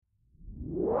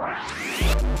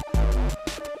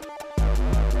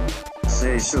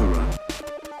Seishura,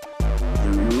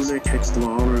 the Music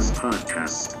Explorers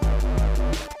Podcast.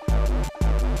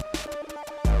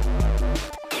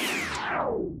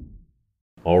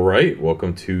 All right,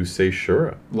 welcome to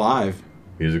Seishura, Live.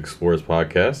 Music Explorers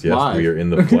Podcast. Yes, Live. we are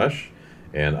in the flesh,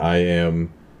 and I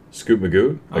am Scoot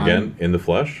Magoo, again, in the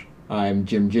flesh. I'm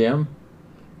Jim Jam.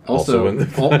 Also in the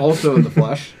flesh. Also in the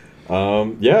flesh.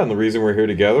 Yeah, and the reason we're here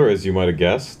together, as you might have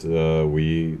guessed,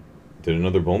 we did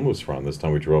another Bone Moose run. This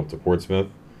time we drove up to Portsmouth.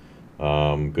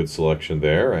 Good selection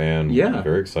there, and Yeah.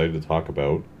 very excited to talk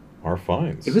about our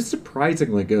finds. It was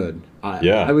surprisingly good.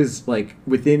 Yeah. I was like,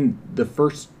 within the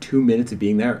first 2 minutes of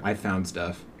being there, I found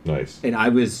stuff. Nice. And I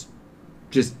was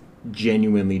just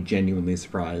genuinely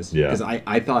surprised. Yeah. Because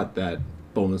I thought that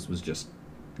bonus was just,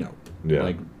 Yeah.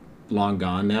 like, long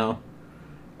gone now.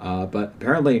 But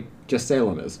apparently, just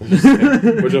Salem is.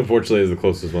 Which unfortunately is the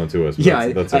closest one to us. But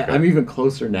Yeah, that's okay. I'm even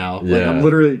closer now. Like, Yeah. I'm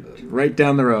literally right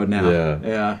down the road now. Yeah.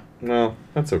 Yeah. Well,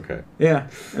 that's okay. Yeah,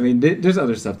 I mean, there's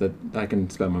other stuff that I can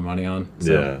spend my money on.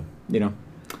 So, Yeah.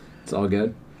 It's all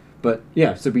good. But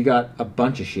yeah, so we got a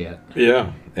bunch of shit.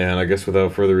 Yeah, and I guess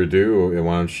without further ado,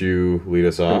 why don't you lead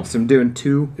us off? So I'm doing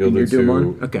two, You'll and you're do doing two.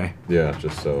 one? Okay. Yeah,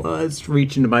 just so. Let's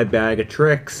reach into my bag of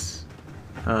tricks.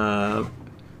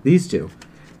 These two.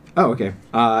 Oh, okay.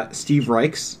 Steve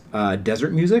Reich's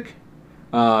Desert Music.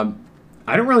 I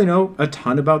don't really know a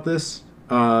ton about this.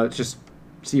 It's just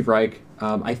Steve Reich.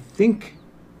 I think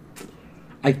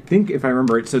if I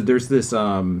remember it, so there's this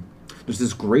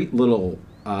great little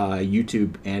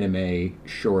YouTube anime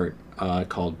short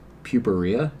called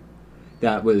Puperia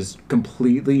that was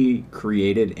completely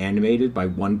created, animated by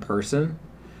one person.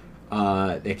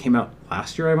 It came out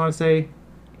last year, I want to say.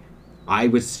 I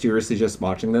was seriously just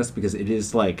watching this because it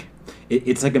is like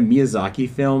it's like a Miyazaki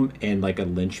film and like a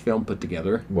Lynch film put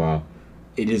together. Wow.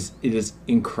 It is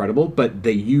incredible, but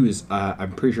they use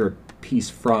I'm pretty sure a piece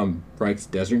from Reich's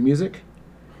Desert Music,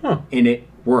 and it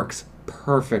works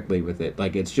perfectly with it.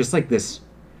 Like it's just like this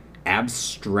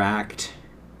abstract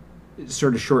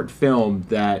sort of short film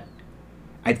that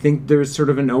I think there's sort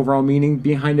of an overall meaning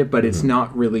behind it, but it's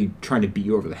not really trying to beat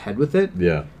you over the head with it.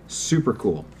 Yeah. Super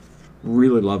cool.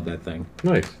 Really love that thing.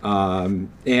 Nice.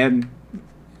 And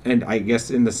I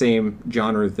guess in the same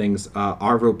genre of things,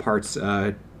 Arvo Part's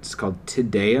it's called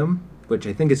Tideum, which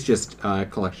I think is just a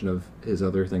collection of his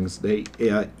other things. They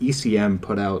ECM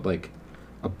put out like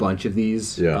a bunch of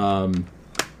these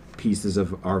pieces of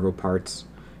Arvo Parts,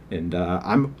 and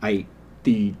I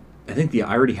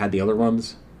already had the other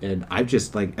ones, and I've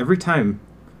just like every time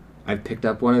I've picked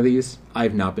up one of these,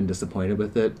 I've not been disappointed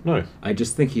with it. Nice. I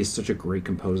just think he's such a great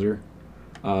composer.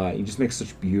 He just makes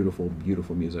such beautiful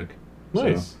music.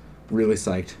 Nice. So, really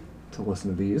psyched to listen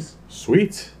to these.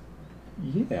 Sweet.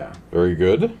 Yeah. Very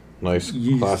good. Nice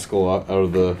Yes. classical out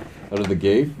of the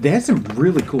gate. They had some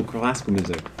really cool classical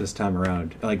music this time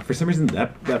around. Like for some reason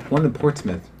that one in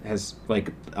Portsmouth has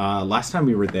like last time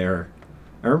we were there,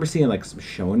 I remember seeing like some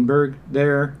Schoenberg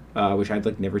there, which I'd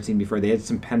like never seen before. They had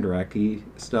some Penderecki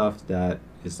stuff that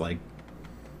is like,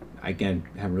 again,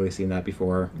 haven't really seen that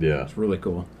before. Yeah. It's really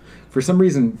cool. For some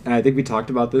reason, I think we talked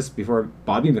about this before,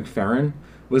 Bobby McFerrin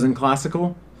was in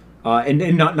classical.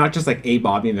 And not just like a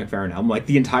Bobby McFerrin album, like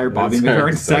the entire Bobby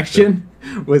Entire McFerrin section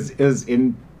is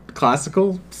in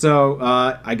classical. So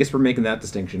I guess we're making that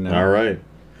distinction now. All right.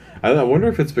 I wonder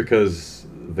if it's because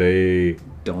they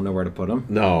Don't know where to put them.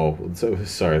 No. So,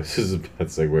 sorry, this is a bad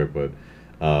segue, but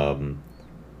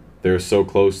they're so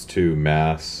close to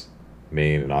Mass,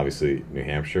 Maine, and obviously New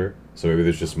Hampshire. So maybe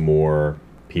there's just more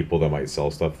people that might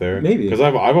sell stuff there. Maybe. Because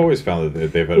I've always found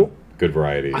that they've had a good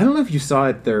variety. I don't know if you saw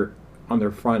it there on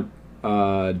their front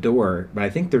door, but I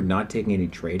think they're not taking any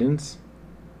trade-ins.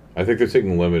 I think they're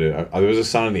taking limited. There was a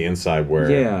sign on the inside where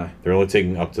they're only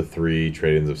taking up to 3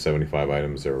 trade-ins of 75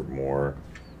 items or more.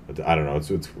 I don't know.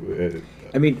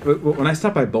 I mean, when I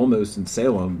stopped by Bulmos in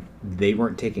Salem, they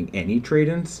weren't taking any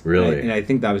trade-ins. Really? And I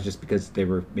think that was just because they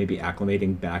were maybe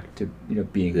acclimating back to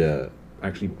being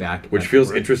actually back. Which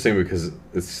feels interesting because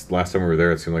this last time we were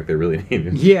there, it seemed like they really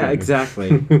needed. Yeah,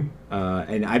 exactly.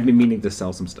 And I've been meaning to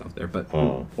sell some stuff there, but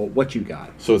well, what you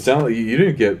got? So it sounded like you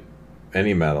didn't get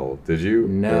any metal, did you?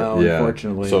 No,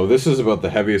 unfortunately. So this is about the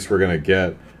heaviest we're gonna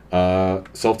get.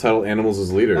 Self-titled Animals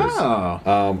as Leaders.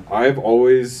 Oh. I've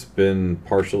always been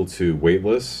partial to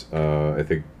Weightless. I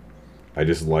think I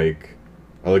like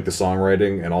the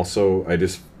songwriting, and also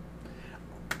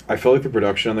I feel like the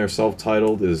production on their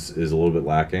self-titled is a little bit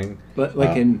lacking. But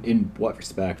like in what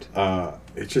respect?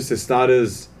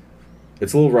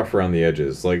 It's a little rough around the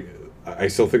edges. Like I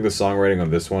still think the songwriting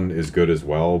on this one is good as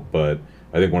well, but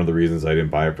I think one of the reasons I didn't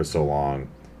buy it for so long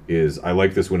is I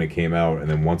liked this when it came out, and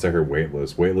then once I heard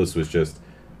Weightless, Weightless was just,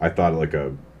 I thought like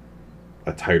a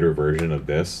tighter version of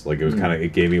this. Like it was kind of,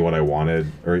 it gave me what I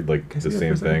wanted, or like the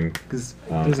same thing. Because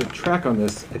there's a track on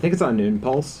this, I think it's on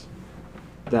Impulse,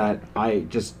 that I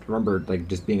just remember like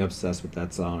just being obsessed with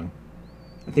that song.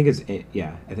 I think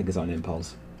it's on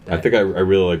Impulse. I think I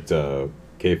really liked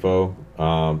Kfo.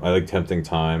 I like Tempting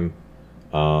Time.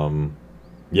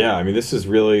 Yeah, I mean, this is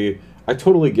really, I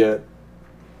totally get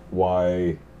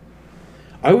why.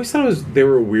 I always thought they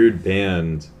were a weird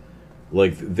band.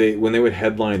 Like when they would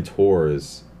headline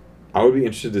tours, I would be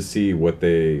interested to see what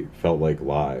they felt like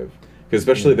live. Because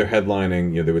especially they're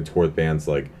headlining, they would tour with bands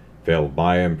like Veil of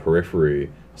Maya and Periphery.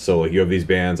 So like you have these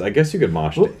bands, I guess you could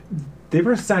mosh. They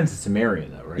were signed to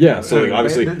Sumerian though, right? Yeah, so like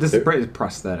obviously this is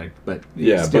prosthetic, but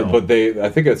yeah, still. but they, I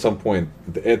think at some point,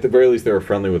 at the very least, they were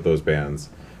friendly with those bands,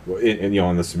 and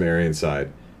on the Sumerian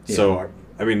side. Yeah. So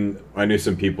I mean, I knew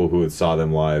some people who had saw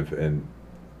them live, and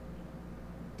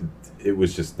it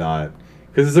was just not,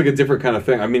 because it's like a different kind of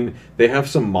thing. I mean, they have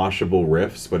some moshable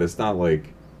riffs, but it's not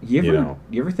like you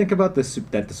ever think about this,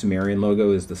 that the Sumerian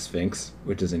logo is the Sphinx,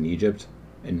 which is in Egypt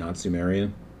and not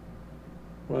Sumerian?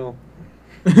 Well,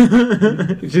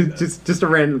 just a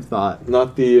random thought.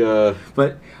 not the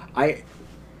But I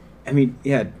mean,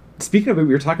 yeah. Speaking of it,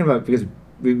 we were talking about, because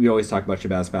we always talk about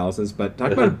Shabazz Palaces, but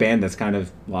talk about a band that's kind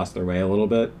of lost their way a little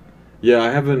bit. yeah.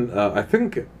 I haven't. I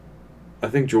think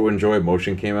when Joy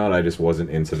Motion came out, I just wasn't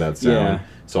into that sound. Yeah.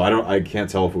 So I can't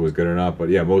tell if it was good or not. But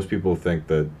yeah, most people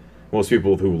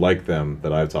who like them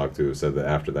that I've talked to said that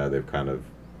after that they're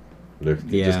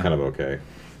just kind of okay.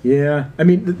 Yeah, I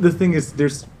mean the thing is,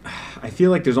 I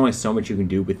feel like there's only so much you can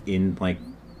do within like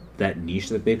that niche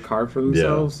that they've carved for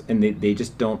themselves, and they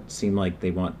just don't seem like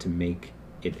they want to make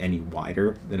it any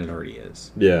wider than it already is.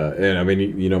 Yeah, and I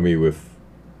mean you know me with,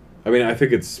 I mean I don't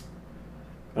think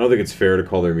it's fair to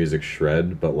call their music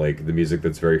shred, but like the music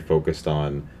that's very focused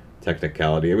on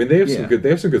technicality. I mean they have some good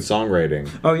songwriting.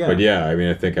 Oh yeah. But yeah, I mean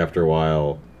I think after a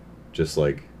while, just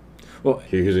like, well,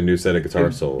 here's a new set of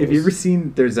guitar solos. Have you ever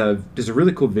seen? There's a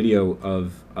really cool video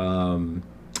of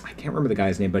I can't remember the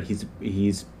guy's name, but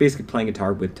he's basically playing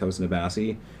guitar with Tosin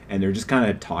Abasi, and they're just kind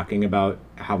of talking about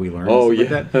how we learned. Oh and yeah,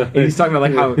 like that. And he's talking about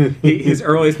like how his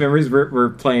earliest memories were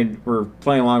playing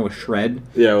along with shred.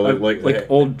 Yeah, like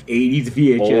old '80s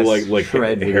VHS, old like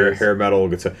shred hair metal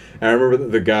guitar. And I remember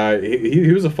the guy.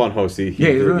 He was a fun host. He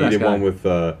he's a really nice did guy. one with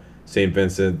Saint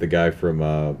Vincent, the guy from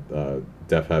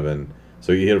Deaf Heaven.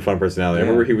 So he had a fun personality. Yeah. I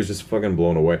remember he was just fucking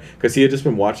blown away because he had just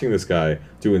been watching this guy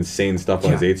do insane stuff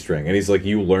on his 8-string, and he's like,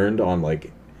 "You learned on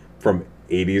like from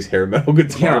 '80s hair metal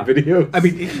guitar videos." I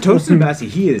mean, Tosin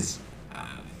Abasi,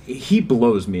 he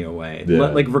blows me away. Yeah.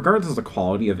 Like regardless of the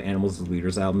quality of Animals as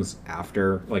Leaders albums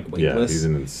after like Weightless, Yeah, he's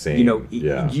an insane.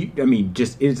 I mean,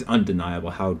 just it's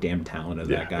undeniable how damn talented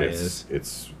that guy is.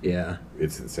 It's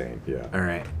insane. Yeah. All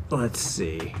right, let's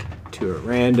see. To a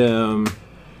random.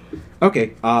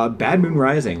 Okay, Bad Moon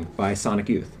Rising by Sonic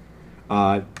Youth.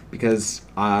 Because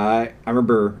I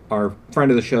remember our friend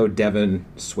of the show, Devin,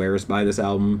 swears by this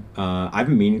album. I've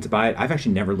been meaning to buy it. I've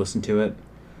actually never listened to it,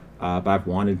 but I've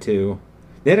wanted to.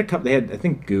 They had I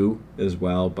think Goo as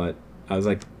well, but I was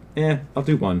like, I'll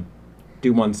do one.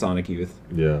 Do one Sonic Youth.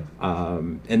 Yeah.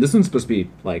 And this one's supposed to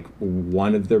be like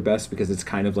one of their best because it's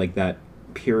kind of like that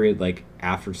period like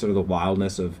after sort of the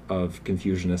wildness of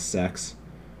Confusionist Sex,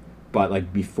 but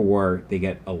like before they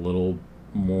get a little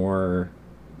more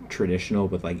traditional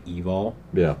with like Evol.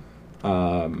 Yeah.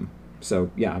 So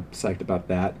yeah, I'm psyched about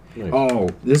that. Nice. Oh,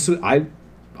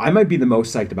 I might be the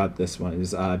most psyched about this one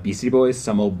is Beastie Boys,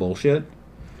 Some Old Bullshit.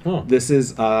 Huh. This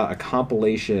is a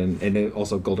compilation, and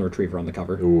also Golden Retriever on the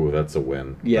cover. Ooh, that's a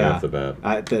win. Yeah, right off the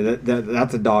bat.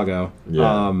 that's a doggo.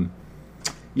 Yeah.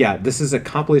 Yeah, this is a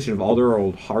compilation of all their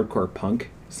old hardcore punk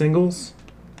singles.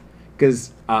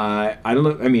 Because I don't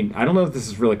know. I mean, I don't know if this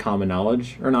is really common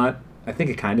knowledge or not. I think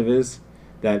it kind of is.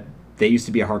 That they used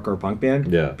to be a hardcore punk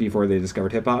band. Yeah. Before they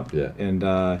discovered hip hop. Yeah. And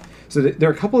so there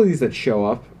are a couple of these that show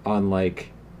up on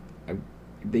like.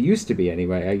 They used to be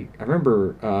anyway. I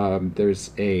remember there's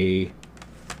a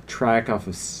track off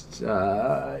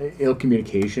of Ill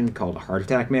Communication called Heart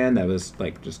Attack Man that was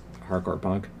like just hardcore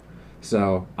punk.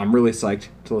 So I'm really psyched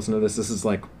to listen to this. This is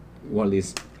like one of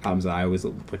these albums that I always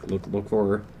look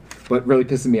for. What really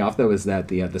pisses me off though is that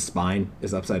the spine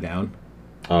is upside down.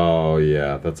 Oh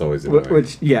yeah, that's always annoying.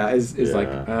 Which is like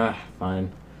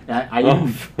fine.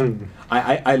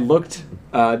 I looked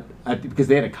because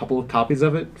they had a couple of copies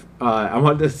of it. I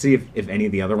wanted to see if any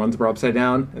of the other ones were upside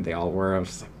down, and they all were. I was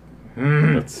just like,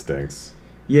 That stinks.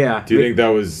 Yeah. Do you think that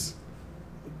was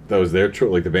their choice,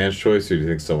 like the band's choice, or do you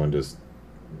think someone just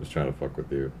was trying to fuck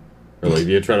with you? Or like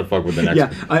you try to fuck with the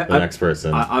next the next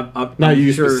person. I'm Not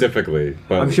you sure, specifically,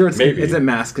 but I'm sure maybe it's a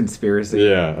mass conspiracy.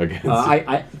 Yeah,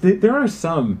 against There are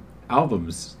some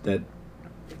albums that,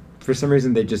 for some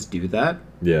reason, they just do that.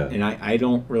 yeah. And I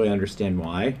don't really understand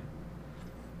why.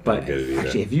 But get it either.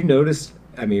 actually, have you noticed?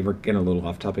 I mean, we're getting a little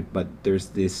off topic, but there's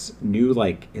this new,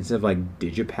 like, instead of like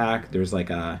Digipack, there's like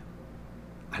a,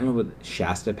 I don't know what,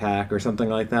 Shasta Pack or something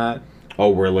like that. Oh,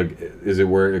 where like is it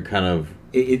where it kind of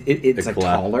It's like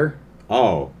taller.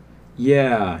 Oh,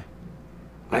 Yeah.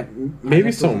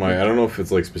 maybe some of my I don't know if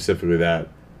it's like specifically that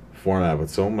format, but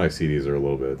some of my CDs are a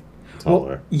little bit taller.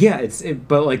 Well, yeah,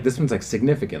 but like this one's like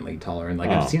significantly taller, and like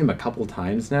Oh. I've seen them a couple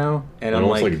times now, and I'm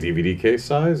Almost like, like a DVD case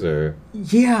size, or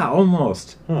yeah,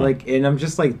 almost. Huh. Like, and I'm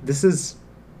just like, this is,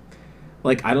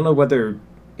 like, I don't know whether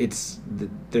it's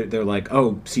they're like,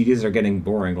 oh, CDs are getting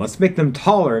boring. Let's make them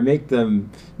taller and make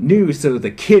them new so the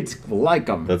kids will like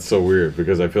them. that's so weird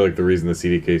because I feel like the reason the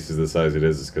CD case is the size it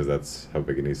is because that's how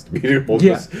big it needs to be to hold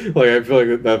Yeah. this. Like I feel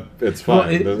like that it's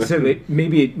fine.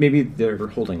 Maybe they're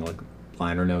holding like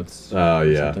liner notes, or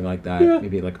yeah. something like that. Yeah.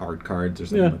 Maybe like art cards or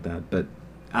something Yeah. like that. But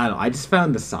I don't know. I just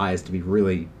found the size to be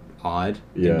really odd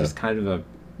Yeah. and just kind of a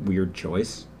weird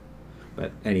choice.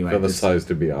 But anyway, Found the just- size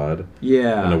to be odd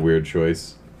yeah, and a weird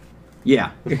choice.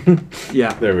 yeah,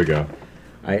 yeah. There we go.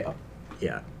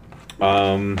 Yeah.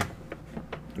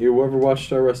 You ever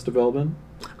watched Arrested Development?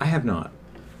 I have not.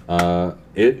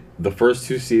 The first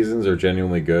 2 seasons are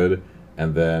genuinely good,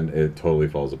 and then it totally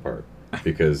falls apart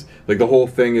because like the whole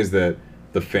thing is that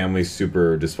the family's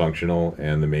super dysfunctional,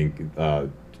 and the main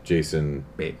Jason,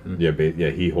 Bateman. yeah,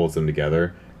 he holds them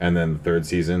together, and then the 3rd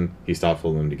season he stops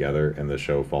holding them together, and the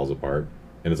show falls apart,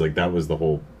 and it's like that was the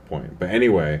whole point. But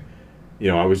anyway,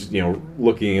 I was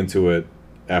looking into it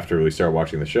after we started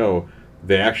watching the show.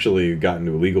 They actually got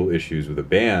into legal issues with a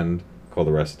band called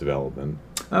Arrested Development.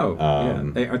 Oh,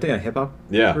 yeah. Aren't they a hip hop?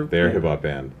 Yeah, group? they're a Yeah. hip hop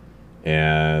band,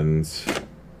 and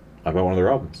I bought one of their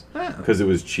albums Oh. because it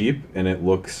was cheap and it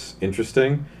looks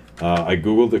interesting. I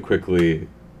googled it quickly,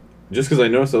 just because I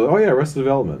noticed. Oh yeah, Arrested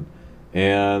Development,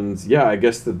 and yeah, I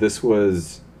guess that it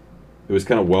was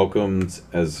kind of welcomed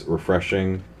as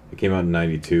refreshing. It came out in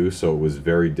 '92, so it was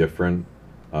very different.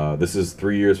 This is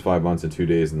 3 years, 5 months, and 2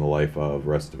 days in the life of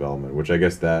Arrested Development, which I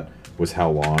guess that was how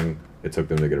long it took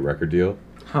them to get a record deal.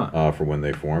 Huh. For when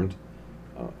they formed.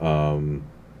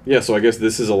 Yeah, so I guess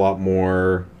this is a lot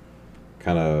more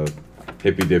kind of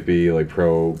hippy dippy, like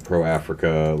pro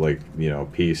Africa, like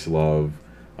peace, love.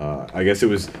 I guess it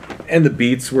was, and the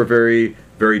beats were very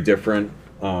very different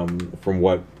from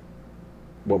what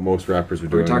most rappers were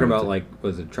doing. We're talking about like,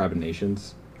 was it Tribe of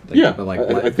Nations? Like, Yeah, but like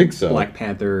I think so. Black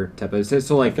Panther type of.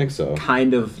 So like, I think so.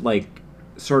 Kind of like,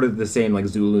 sort of the same like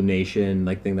Zulu Nation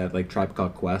like thing that like Tribe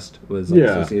Called Quest was like,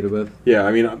 Yeah. associated with. Yeah,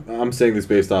 I mean, I'm saying this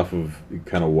based off of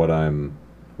kind of what I'm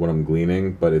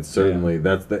gleaning, but it's certainly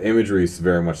that's the imagery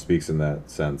very much speaks in that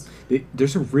sense.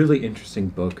 There's a really interesting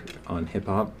book on hip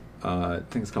hop. I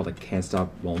think it's called like Can't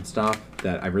Stop, Won't Stop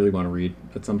that I really want to read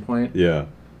at some point. Yeah.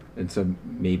 And so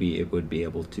maybe it would be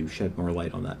able to shed more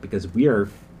light on that because we are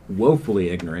woefully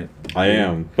ignorant. I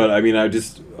am, but I mean, I've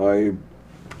been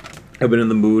in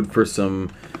the mood for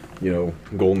some,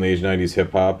 golden age '90s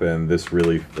hip hop, and this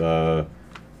really, I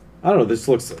don't know. This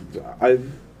looks,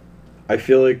 I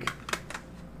feel like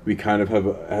we kind of have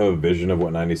a vision of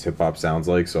what '90s hip hop sounds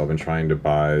like. So I've been trying to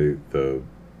buy the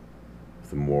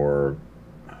more,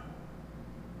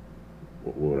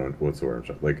 what's the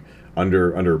word? Like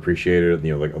underappreciated,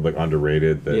 like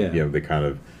underrated. That Yeah.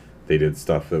 they did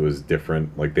stuff that was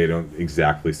different. Like they don't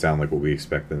exactly sound like what we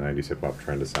expect the '90s hip hop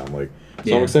trend to sound like. So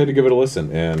Yeah. I'm excited to give it a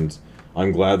listen, and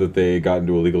I'm glad that they got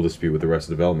into a legal dispute with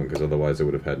Arrested Development because otherwise I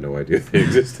would have had no idea they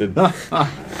existed.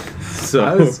 So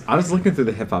I was looking through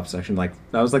the hip hop section, like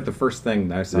that was like the first thing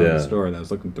that I saw in Yeah. the store that I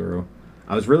was looking through.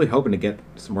 I was really hoping to get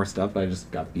some more stuff, but I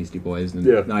just got Beastie Boys and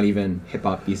Yeah. not even hip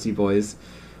hop Beastie Boys.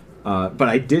 But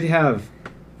I did have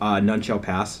None Shall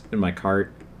Pass in my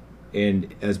cart,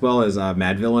 and as well as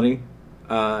Mad Villainy,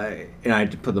 and I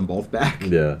had to put them both back.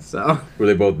 Yeah. So were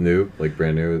they both new, like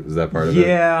brand new? Is that part of it?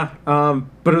 yeah,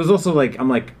 but it was also like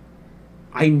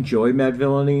I enjoy Mad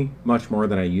Villainy much more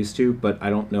than I used to, but I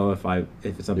don't know if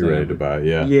it's something You're I ready to would- buy?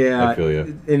 Yeah. Yeah, I feel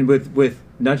you. And with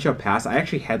None Shall Pass, I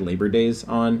actually had Labor Days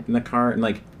on in the car, and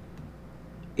like,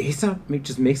 A$AP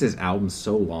just makes his albums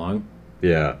so long,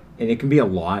 Yeah. and it can be a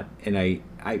lot. And I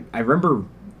remember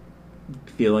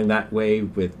feeling that way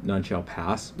with None Shall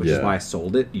Pass, which is Yeah. why I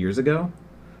sold it years ago.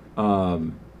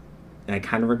 And I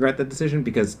kind of regret that decision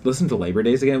because Listen to Labor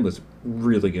Days again was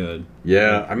really good.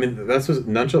 Yeah, I mean, that's what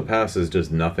None Shall Pass is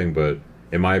just nothing but,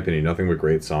 in my opinion, nothing but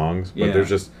great songs. But Yeah. there's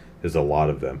just is a lot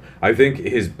of them. I think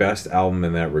his best album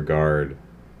in that regard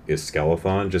is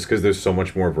Skeleton, just because there's so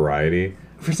much more variety.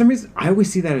 For some reason, I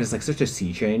always see that as like such a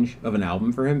sea change of an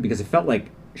album for him because it felt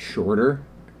like shorter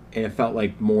and it felt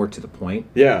like more to the point.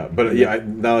 Yeah, but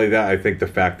not only that, I think the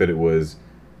fact that it was,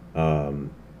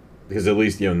 because at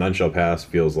least None Shall Pass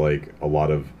feels like a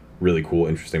lot of really cool,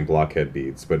 interesting blockhead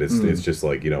beats, but it's just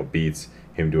like beats,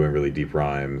 him doing really deep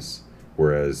rhymes,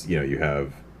 whereas you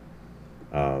have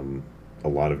a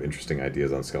lot of interesting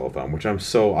ideas on Skeleton, which I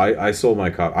sold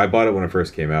my copy. I bought it when it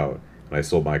first came out, and I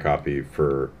sold my copy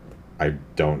for I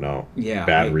don't know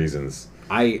bad reasons.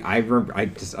 I remember.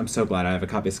 I'm so glad I have a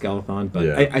copy of Skeleton, but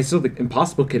Yeah. I still think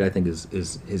Impossible Kid I think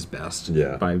is his best.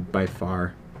 Yeah. By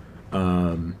far.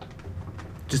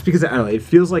 Just because I don't know, it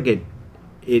feels like it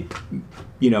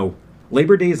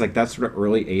Labor Day is like that sort of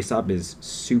early Aesop is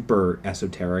super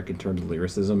esoteric in terms of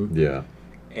lyricism. Yeah.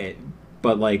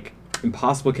 But like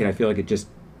Impossible Kid, I feel like it just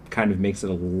kind of makes it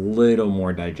a little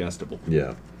more digestible.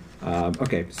 Yeah.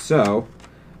 Okay, so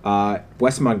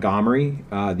Wes Montgomery,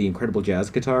 The Incredible Jazz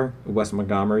Guitar. Wes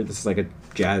Montgomery, this is like a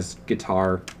jazz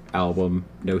guitar album,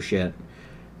 no shit.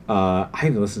 I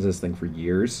haven't listened to this thing for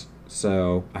years,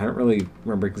 so I don't really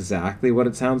remember exactly what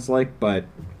it sounds like, but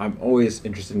I'm always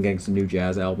interested in getting some new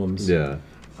jazz albums. Yeah.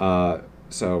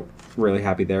 So really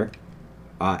happy there.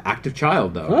 Active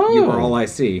Child, though. Oh. You Are All I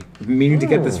See. I've been meaning to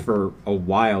get this for a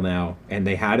while now, and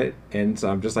they had it, and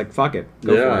so I'm just like, fuck it.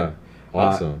 Go for it.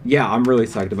 Awesome. Yeah, I'm really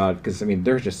psyched about it, because,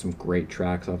 there's just some great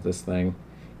tracks off this thing,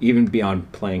 even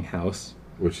beyond playing house.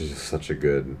 Which is just such a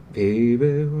good...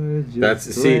 Baby, we're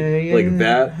just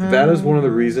That is one of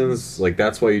the reasons, like,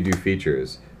 that's why you do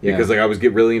features. Because, like, I was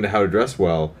really into How to Dress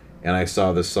Well, and I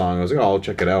saw this song, I was like, oh, I'll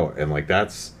check it out. And, like,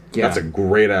 that's a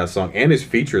great-ass song. And his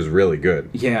feature is really good.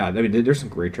 Yeah, there's some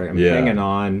great tracks. Hanging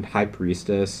On, High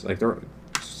Priestess, like, they're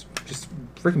just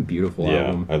freaking beautiful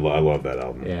album. I love that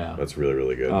album. Yeah. That's really,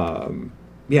 really good.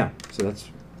 So that's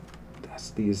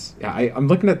these. Yeah, I'm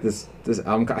looking at this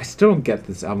album. I still don't get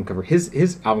this album cover.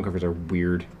 His album covers are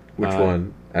weird. Which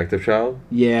one? Active Child?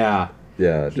 Yeah.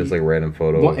 Yeah, just like random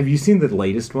photos. Well, have you seen the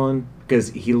latest one? Because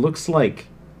he looks like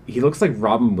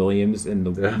Robin Williams in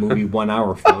the movie 1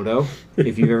 Hour Photo.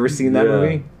 If you've ever seen that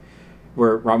movie,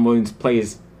 where Robin Williams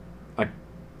plays a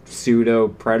pseudo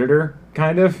predator,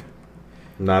 kind of.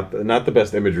 Not the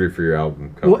best imagery for your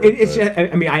album cover. Well, it's just,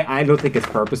 I don't think it's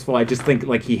purposeful. I just think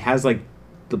like he has like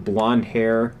the blonde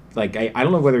hair. Like I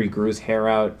don't know whether he grew his hair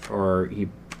out or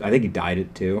I think he dyed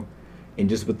it too, and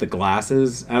just with the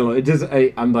glasses. I don't know. It just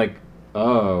I'm like,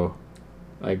 oh,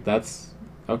 like that's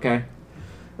okay,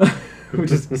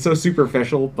 which is so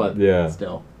superficial, but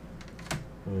still.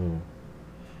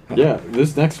 Yeah,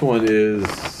 this next one is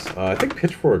I think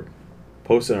Pitchfork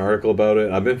posted an article about it.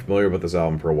 I've been familiar with this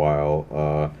album for a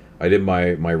while. I did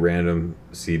my random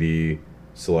CD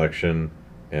selection,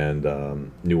 and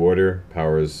New Order,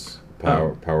 Power,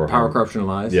 Corruption, and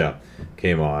Lies. Yeah,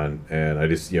 came on, and I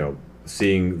just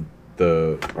seeing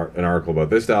an article about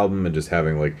this album and just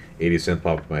having like 80s synth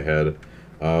pop in my head.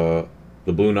 The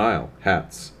Blue Nile,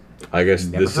 Hats. I guess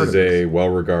this is a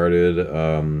well-regarded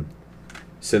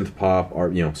synth pop, or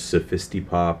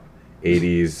sophisti-pop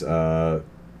 80s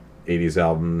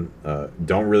album.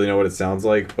 Don't really know what it sounds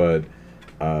like, but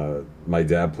my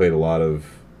dad played a lot of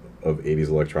 80s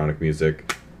electronic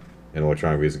music and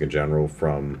electronic music in general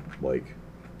from like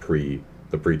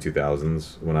the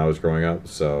pre-2000s when I was growing up.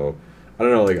 So I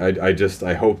don't know, like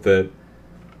I hope that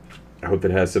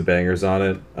it has some bangers on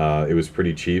it. It was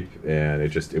pretty cheap, and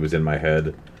it was in my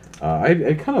head. I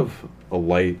had kind of a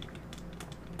light,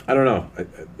 I don't know,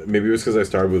 maybe it was because I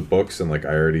started with books and like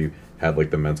I already had like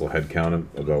the mental head count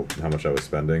about how much I was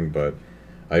spending, but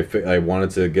I wanted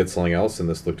to get something else, and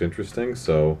this looked interesting,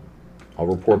 so I'll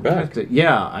report back.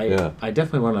 I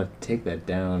definitely want to take that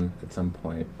down at some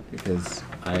point, because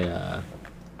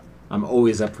I'm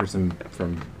always up for some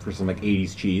like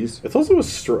 80s cheese. It's also a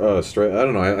straight. I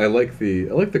don't know. I like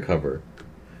the cover.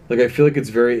 Like I feel like it's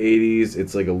very 80s.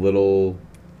 It's like a little.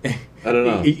 I don't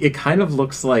know. It kind of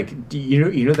looks like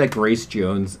you know that Grace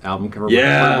Jones album cover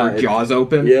where jaws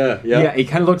open. Yeah. It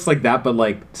kind of looks like that, but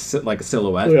like a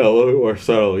silhouette. Yeah, a little more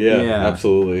subtle. Yeah,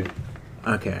 absolutely.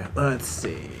 Okay, let's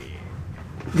see.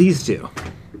 These two.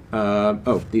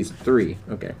 These three.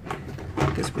 Okay.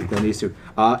 I guess we're going these two.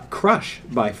 Crush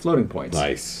by Floating Points.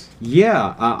 Nice.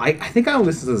 Yeah, I think I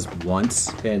listened to this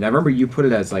once, and I remember you put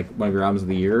it as like one of your albums of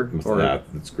the year.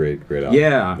 It's great album.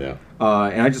 Yeah.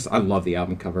 And I love the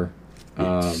album cover.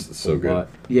 It's so good.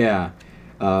 Yeah.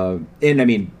 And I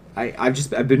mean,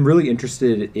 I've been really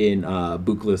interested in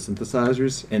Buchla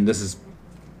synthesizers, and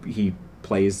he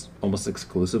plays almost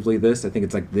exclusively this. I think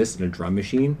it's like this and a drum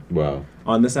machine Wow.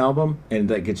 on this album, and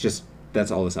like it's just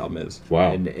that's all this album is.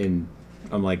 Wow. And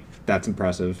I'm like, that's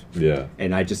impressive. Yeah.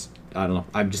 And I don't know.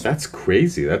 I'm just That's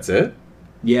crazy. That's it?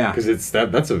 yeah. Because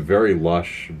that's a very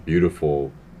lush,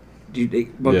 beautiful. Dude,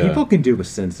 what Yeah. people can do with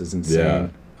synths is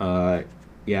insane. Yeah.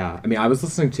 Yeah. I mean, I was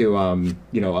listening to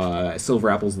Silver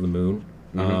Apples of the Moon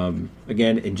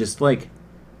again, and just like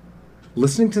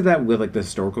listening to that with like the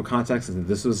historical context, that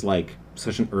this was like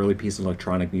such an early piece of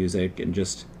electronic music, and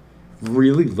just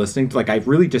really listening to like I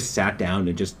really just sat down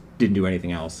and just didn't do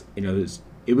anything else. You know,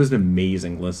 it was an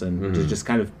amazing listen to just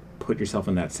kind of put yourself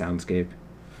in that soundscape.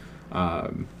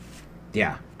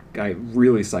 Yeah, I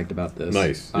really psyched about this.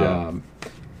 Nice, yeah.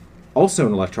 Also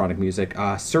in electronic music,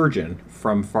 Surgeon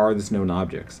from Farthest Known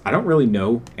Objects. I don't really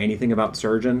know anything about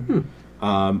Surgeon.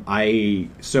 I've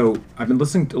been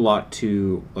listening a lot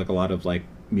to like a lot of like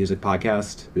music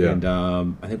podcasts, Yeah. and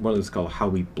I think one of them is called How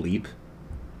We Bleep.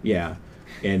 Yeah,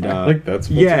 and I like that. What's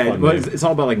a yeah, fun well, name? it's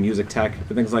all about like music tech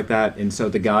and things like that. And so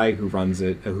the guy who runs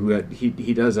it,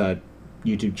 he does a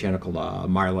YouTube channel called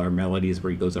Mylar Melodies,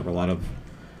 where he goes over a lot of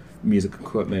music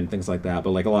equipment and things like that,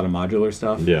 but like a lot of modular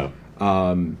stuff. Yeah.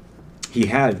 He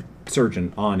had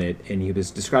Surgeon on it, and he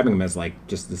was describing him as like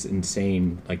just this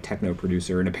insane like techno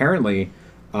producer. And apparently,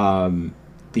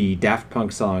 the Daft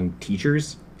Punk song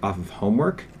 "Teachers" off of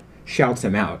Homework shouts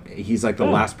him out. He's like the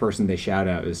last person they shout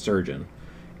out is Surgeon.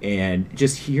 And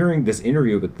just hearing this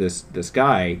interview with this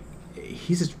guy,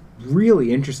 he's just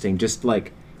really interesting. Just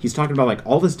like he's talking about like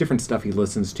all this different stuff he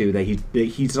listens to, that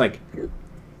he's like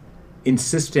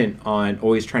insistent on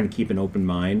always trying to keep an open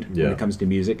mind when Yeah. it comes to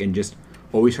music, and just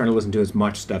always trying to listen to as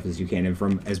much stuff as you can and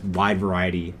from as wide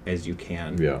variety as you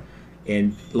can. Yeah.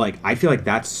 And like I feel like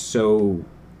that's so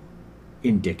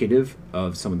indicative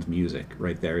of someone's music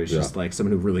right there. It's just like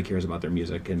someone who really cares about their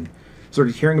music, and sort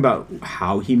of hearing about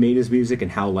how he made his music and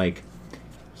how like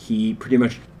he pretty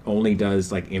much only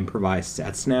does like improvised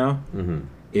sets now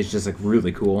is just like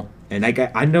really cool. And I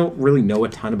don't really know a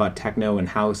ton about techno and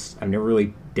house. I've never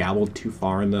really dabbled too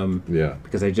far in them. Yeah.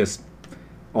 Because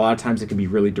a lot of times it can be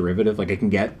really derivative. Like it can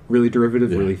get really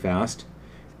derivative really fast.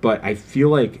 But I feel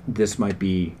like this might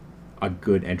be a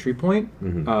good entry point.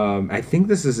 I think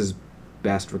this is his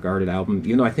best regarded album,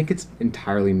 even though I think it's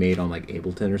entirely made on like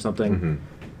Ableton or something.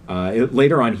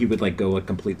 Later on, he would like go like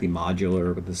completely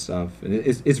modular with this stuff, and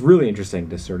it's really interesting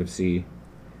to sort of see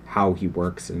how he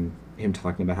works and him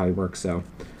talking about how he works. So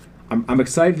I'm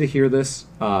excited to hear this.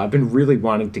 I've been really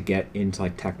wanting to get into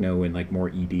like techno and like more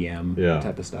EDM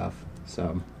type of stuff.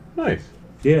 So Nice.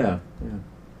 yeah.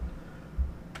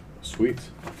 Sweet.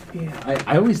 Yeah,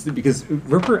 I always because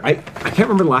remember I can't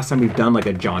remember the last time we've done like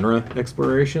a genre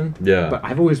exploration. Yeah. But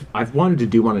I've wanted to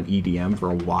do one on EDM for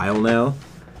a while now,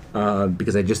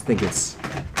 because I just think it's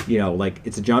like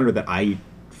it's a genre that I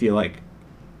feel like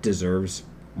deserves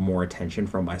more attention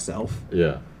from myself.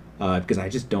 Yeah. Because I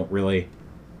just don't really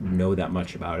know that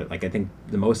much about it. Like I think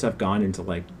the most I've gone into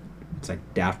it's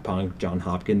like Daft Punk, John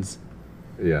Hopkins.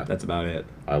 Yeah. That's about it.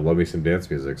 I love me some dance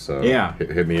music, so Yeah.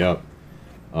 hit me up.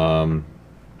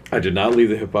 I did not leave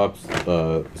the hip hop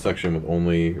section with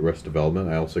only Arrested Development.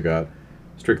 I also got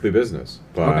Strictly Business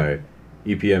by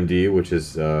EPMD, which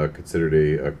is considered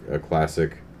a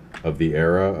classic of the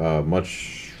era.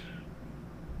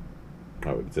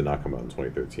 It did not come out in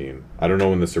 2013. I don't know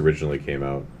when this originally came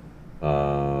out,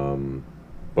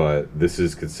 but this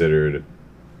is considered,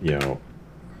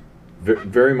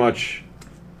 very much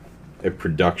a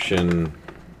production.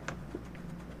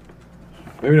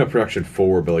 Maybe not production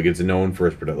forward, but like it's known for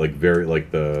its like very like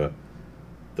the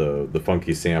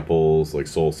funky samples, like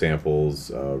soul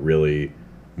samples, really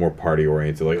more party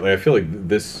oriented. Like I feel like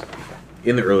this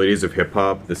in the early days of hip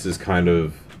hop, this is kind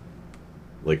of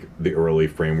like the early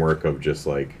framework of just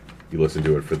like you listen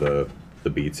to it for the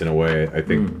beats in a way. I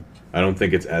think I don't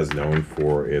think it's as known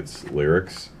for its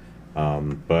lyrics,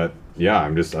 but yeah,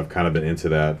 I've kind of been into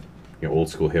that old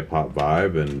school hip hop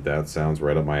vibe, and that sounds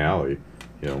right up my alley.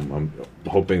 I'm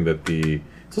hoping that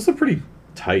it's also pretty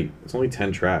tight. It's only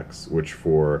 10 tracks, which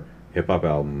for hip hop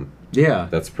album,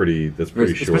 that's pretty short.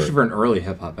 Especially for an early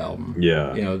hip hop album.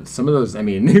 Yeah. Some of those. I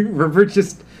mean, we're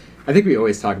just. I think we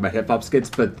always talk about hip hop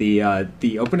skits, but the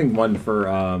opening one for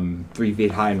 3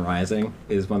 Feet High and Rising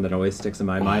is one that always sticks in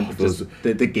my mind. Just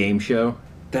the game show.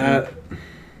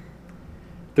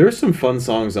 There are some fun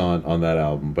songs on that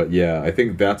album, but yeah, I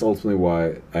think that's ultimately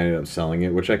why I ended up selling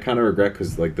it, which I kind of regret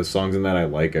because like the songs in that I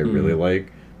really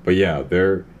like, but yeah,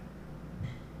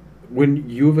 when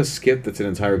you have a skit that's an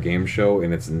entire game show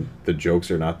and the jokes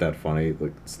are not that funny,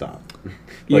 like stop.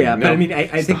 Like, yeah, no, but I mean, I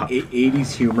think stop.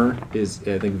 80s humor is,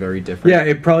 I think, very different. Yeah,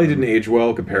 it probably didn't age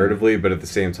well comparatively, but at the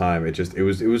same time, it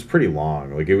was pretty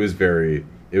long. Like it was too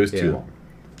Yeah. long.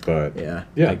 But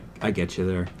Yeah. I get you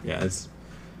there. Yeah,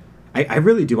 I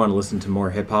really do want to listen to more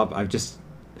hip hop. I've just,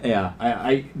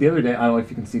 I the other day, I don't know if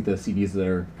you can see the CDs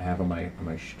that I have on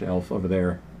my shelf over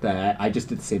there. That I just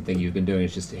did the same thing you've been doing.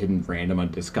 It's just hidden random on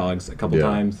Discogs a couple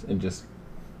times and just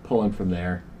pulling from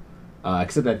there.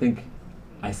 Except I think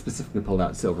I specifically pulled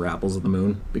out Silver Apples of the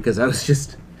Moon because I was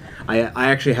just, I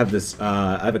actually have this.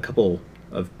 I have a couple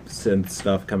of synth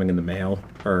stuff coming in the mail,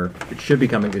 or it should be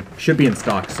coming. It should be in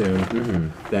stock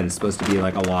soon. That is supposed to be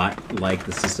like a lot like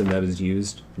the system that is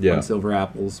used on Silver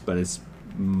Apples, but it's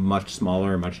much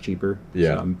smaller and much cheaper.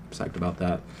 Yeah. So I'm psyched about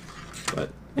that. But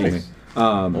anyway, nice.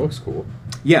 That looks cool.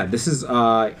 yeah, this is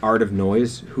Art of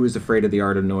Noise. Who is Afraid of the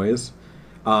Art of Noise?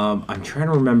 I'm trying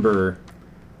to remember.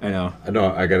 I know.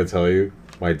 I got to tell you,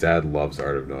 my dad loves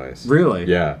Art of Noise. Really?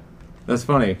 Yeah. That's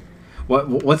funny.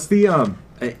 What's the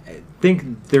I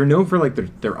think they're known for like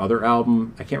their other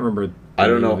album. I can't remember. I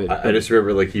don't know. It, I just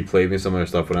remember like he played me some of their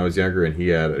stuff when I was younger, and he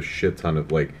had a shit ton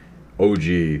of like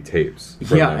OG tapes.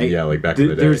 From them. Like back in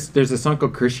the day. There's a song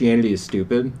called "Christianity Is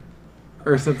Stupid,"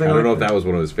 or something. I don't like know if that was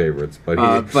one of his favorites, but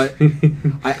but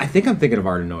I think I'm thinking of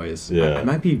Art of Noise. Yeah. I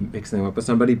might be mixing them up with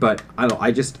somebody, but I don't.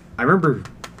 I remember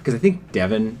because I think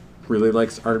Devin really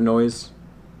likes Art of Noise,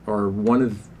 or one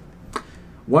of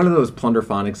those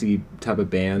Plunderphonics-y type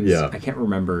of bands. Yeah. I can't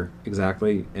remember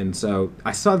exactly, and so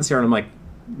I saw this here and I'm like,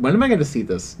 when am I going to see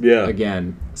this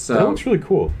again? So that looks really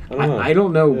cool. I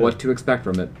don't know what to expect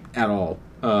from it at all,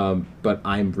 but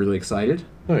I'm really excited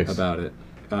about it.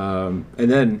 And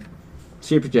then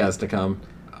Shape of Jazz to come.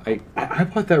 I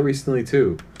bought that recently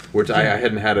too, which I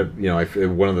hadn't had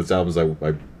one of those albums I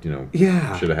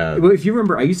should have had. Well, if you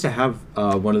remember, I used to have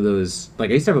one of those. Like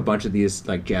I used to have a bunch of these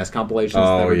like jazz compilations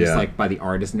that were just like by the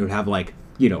artist, and it would have like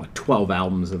 12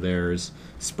 albums of theirs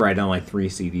spread on like 3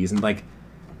 CDs, and like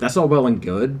that's all well and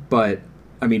good, but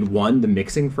I mean, the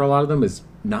mixing for a lot of them is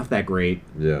not that great.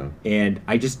 Yeah. And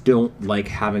I just don't like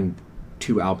having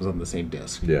 2 albums on the same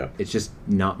disc. Yeah. It's just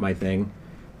not my thing.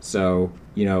 So,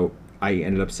 I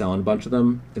ended up selling a bunch of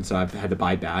them, and so I've had to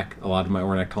buy back a lot of my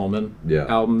Ornette Coleman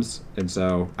albums. And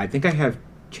so I think I have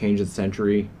Change of the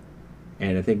Century,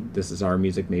 and I think This Is Our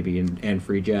Music maybe, and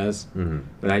Free Jazz. Mm-hmm.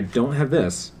 But I don't have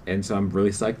this, and so I'm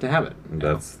really psyched to have it.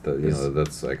 That's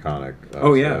that's iconic.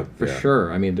 Oh yeah, for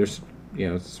sure. I mean, there's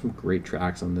some great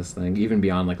tracks on this thing, even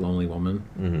beyond like Lonely Woman.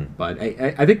 Mm-hmm. But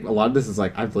I think a lot of this is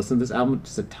like I've listened to this album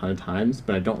just a ton of times,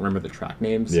 but I don't remember the track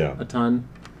names a ton.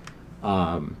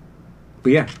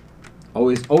 But yeah,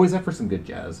 always up for some good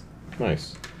jazz.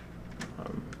 Nice.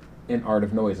 And Art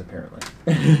of Noise, apparently.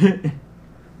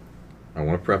 I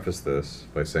want to preface this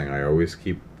by saying I always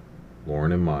keep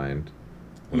Lauren in mind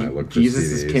when I look for Jesus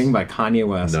CDs. is King by Kanye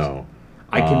West. No.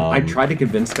 I tried to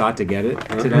convince Scott to get it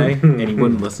today, and he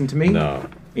wouldn't listen to me. No.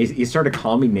 He started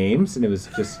calling me names, and it was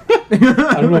just...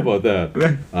 I don't know about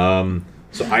that.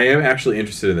 So I am actually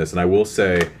interested in this, and I will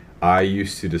say I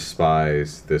used to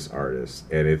despise this artist,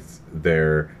 and it's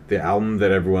the album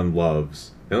that everyone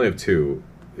loves. They only have 2,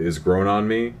 is Grown on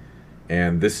Me,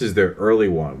 and this is their early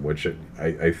one, which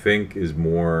I think is a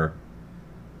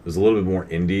little bit more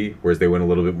indie, whereas they went a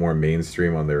little bit more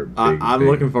mainstream on their I'm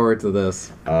looking forward to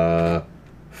this.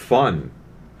 Fun.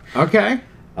 Okay.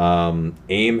 Aim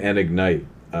and Ignite.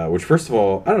 Which, first of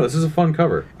all, I don't know. This is a fun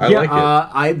cover. I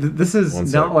like it. This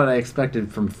is not what I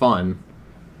expected from Fun.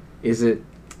 Is it?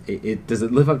 Does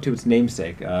it live up to its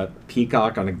namesake?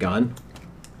 Peacock on a gun.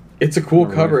 It's a cool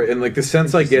cover, and like the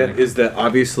sense I get is that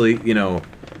obviously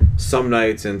Some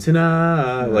Nights and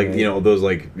Tonight, like those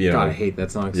like God, I hate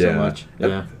that song so much.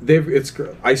 Yeah.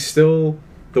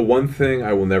 The one thing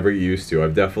I will never get used to.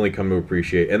 I've definitely come to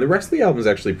appreciate, and the rest of the album is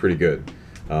actually pretty good.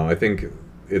 I think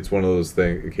it's one of those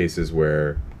cases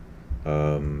where,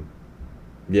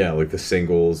 like the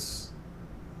singles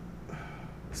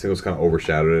kind of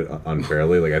overshadowed it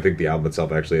unfairly. Like I think the album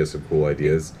itself actually has some cool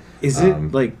ideas. Is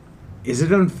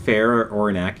it unfair or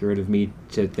inaccurate of me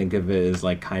to think of it as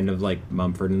like kind of like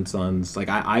Mumford and Sons? Like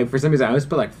I for some reason I always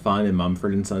put like Fun and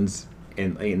Mumford and Sons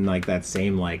in like that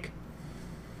same like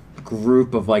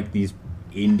group of like these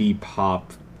indie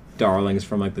pop darlings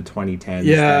from like the 2010s.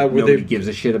 Yeah, that nobody gives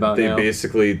a shit about. They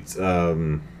basically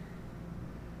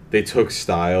they took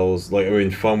styles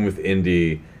Fun with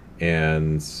indie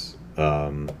and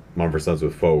Mumford Sons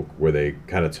with folk, where they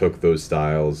kind of took those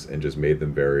styles and just made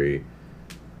them very,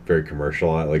 very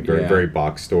commercial, very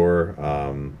box store.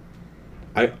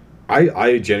 I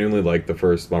I genuinely like the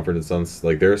first Mumford & Sons.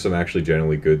 Like, there are some actually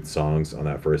genuinely good songs on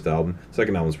that first album.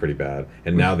 Second album's pretty bad.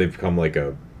 And now they've become like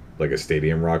a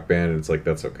stadium rock band, and it's like,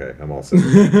 that's okay. I'm all set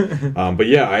with it. But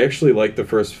yeah, I actually like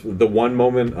the one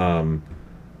moment,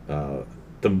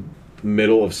 the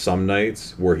middle of Some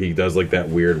Nights, where he does like that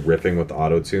weird riffing with the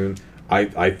auto-tune.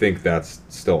 I think that's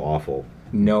still awful.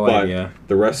 No But idea.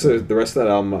 the rest of that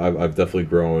album, I've definitely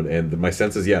grown, and my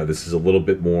sense is, yeah, this is a little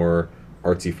bit more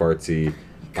artsy fartsy.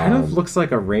 Kind of looks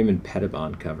like a Raymond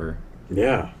Pettibon cover,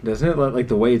 Yeah, doesn't it? Like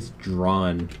the way it's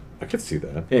drawn, I could see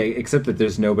that. except that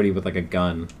there's nobody with like a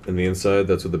gun. And the inside,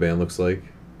 that's what the band looks like,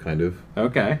 kind of.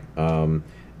 Okay. And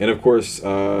of course,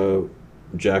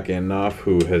 Jack Antonoff,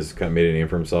 who has kind of made a name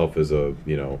for himself as a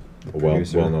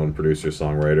Producer. well-known producer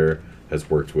songwriter, has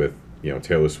worked with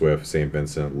Taylor Swift, St.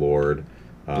 Vincent, Lord,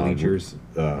 Bleachers.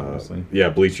 Obviously. yeah,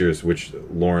 Bleachers, which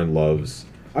Lauren loves.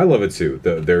 I love it too.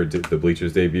 The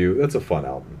Bleachers debut. That's a fun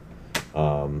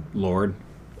album. Lord.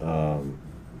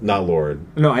 Not Lord.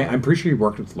 No, I'm pretty sure he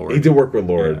worked with Lord. He did work with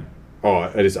Lord. Yeah. Oh,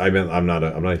 I'm not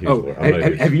a huge Oh, Lord. I'm not a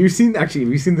huge, have you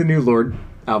seen the new Lord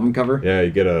album cover? yeah,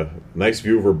 you get a nice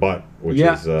view of her butt, which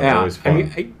is always fun. I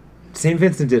mean, St.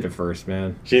 Vincent did it first,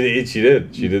 man. She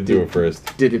did do it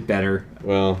first. Did it better.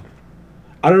 Well,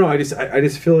 I don't know. I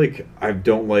just feel like I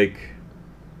don't like.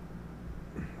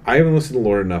 I haven't listened to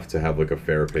Lord enough to have like a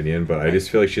fair opinion, but I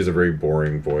just feel like she has a very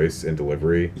boring voice and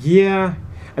delivery. Yeah.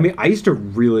 I mean, I used to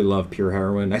really love Pure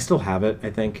Heroine. I still have it,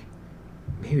 I think.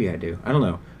 Maybe I do. I don't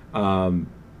know.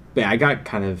 But I got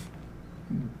kind of,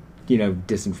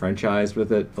 disenfranchised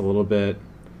with it a little bit.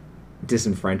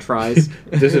 Disenfranchised.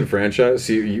 Disenfranchised.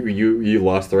 So you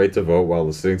lost the right to vote while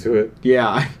listening to it.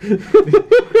 Yeah.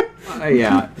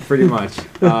 Yeah, pretty much.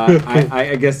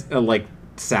 I guess,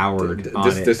 soured on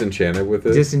it. Disenchanted with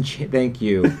it. Thank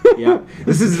you. Yeah.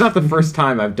 This is not the first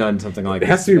time I've done something like It this.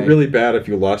 has to be really bad if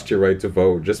you lost your right to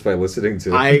vote just by listening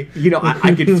to it.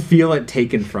 I could feel it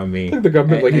taken from me. Like the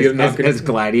government, like, you get a knock on- as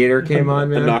Gladiator came on, a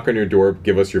man. knock on your door,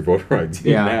 give us your voter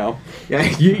ID Yeah. now. Yeah,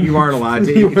 you aren't allowed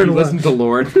to. You If aren't you listen to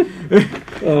Lord.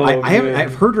 Oh,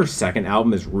 I've heard her second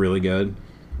album is really good.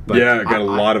 But yeah, it got a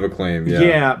lot of acclaim. Yeah.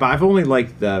 Yeah, but I've only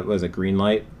liked Green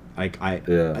Light.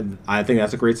 Yeah. I think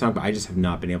that's a great song, but I just have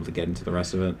not been able to get into the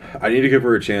rest of it. I need to give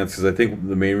her a chance because I think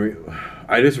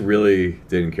I just really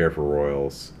didn't care for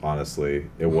Royals. Honestly,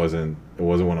 it wasn't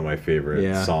one of my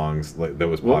favorite songs that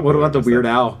was popular. What about the against Weird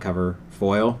that. Al cover,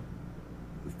 Foil?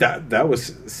 That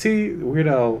was Weird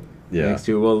Al. Yeah. Next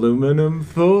to aluminum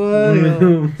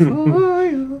foil.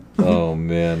 Foil. Oh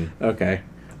man. Okay.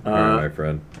 All right, my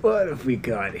friend. What have we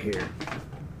got here?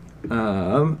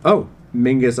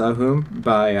 Mingus Ahum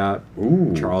by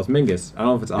Ooh. Charles Mingus. I don't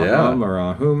know if it's Ahum Yeah. or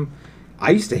Ahum. I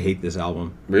used to hate this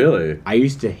album. Really? I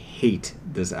used to hate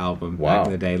this album Wow. back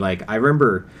in the day. Like, I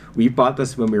remember we bought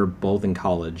this when we were both in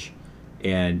college,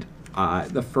 and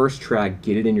the first track,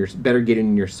 Better Get It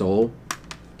In Your Soul,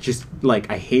 just,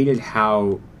 like, I hated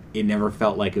how it never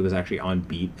felt like it was actually on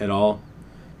beat at all.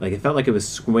 Like, it felt like it was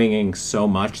swinging so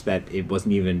much that it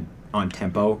wasn't even on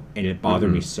tempo, and it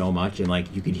bothered me so much, and,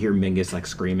 like, you could hear Mingus, like,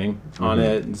 screaming on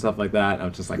it and stuff like that. I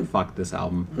was just like, fuck this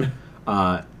album.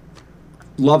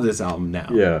 Love this album now.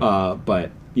 Yeah.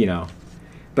 But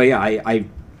yeah, I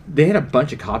they had a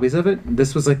bunch of copies of it.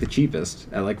 This was like the cheapest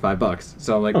at like $5.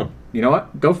 So I'm like, you know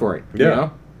what? Go for it. Yeah. You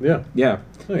know? Yeah. Yeah.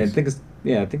 Nice. And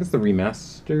I think it's the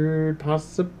remastered,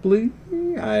 possibly.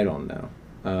 I don't know.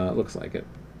 Looks like it.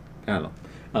 I don't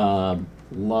know.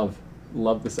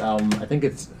 Love this album. I think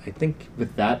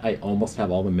with that I almost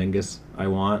have all the Mingus I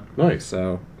want. Nice.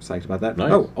 So psyched about that.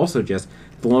 Nice. Oh, also just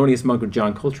Thelonious Monk with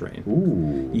John Coltrane.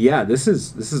 Ooh. Yeah, this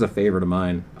is a favorite of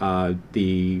mine.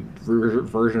 The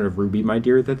version of Ruby My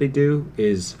Dear that they do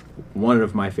is one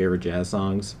of my favorite jazz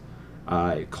songs.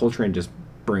 Coltrane just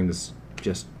brings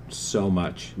just so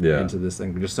much into this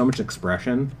thing. Just so much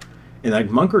expression. And like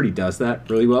Monk already does that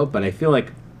really well, but I feel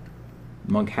like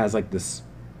Monk has like this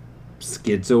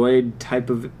schizoid type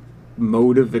of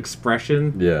mode of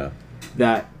expression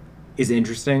that is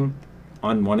interesting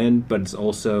on one end, but it's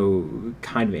also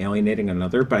kind of alienating on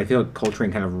another. But I feel like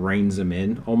Coltrane kind of reins him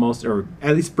in almost, or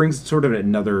at least brings sort of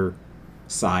another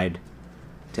side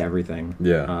to everything.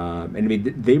 Yeah. And I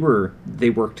mean, they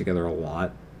worked together a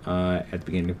lot at the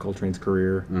beginning of Coltrane's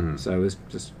career. So it was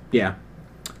just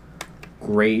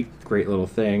great little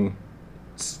thing.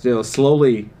 Still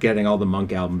slowly getting all the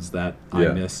Monk albums that I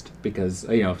missed because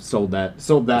sold that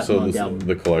Monk album,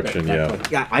 the collection.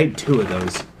 Yeah, I had 2 of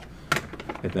those.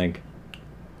 I think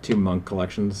 2 Monk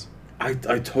collections. I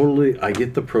totally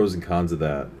get the pros and cons of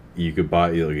that. You could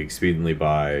expediently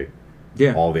buy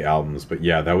Yeah. all the albums. But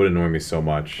yeah, that would annoy me so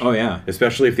much. Oh yeah.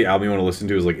 Especially if the album you want to listen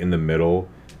to is like in the middle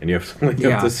and you have to, like, you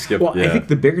have to skip. Well, yeah. I think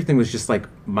the bigger thing was just like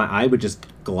my eye would just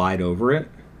glide over it.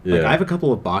 Like Yeah. I have a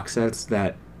couple of box sets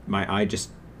that my eye just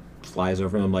flies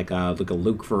over them, like a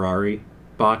Luke Ferrari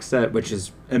box set, which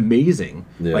is amazing.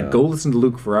 Yeah. Like go listen to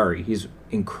Luke Ferrari; he's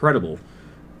incredible.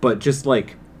 But just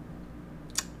like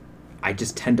I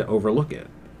just tend to overlook it,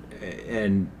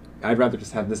 and I'd rather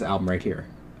just have this album right here.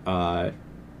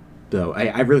 Though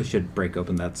I really should break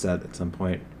open that set at some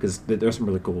point because there's some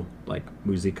really cool like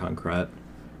musique concrète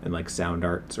and like sound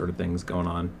art sort of things going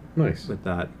on Nice. with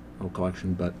that whole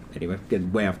collection. But anyway,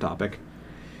 getting way off topic,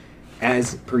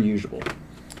 as per usual.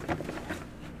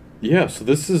 Yeah, so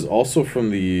this is also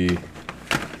from the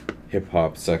hip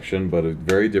hop section, but a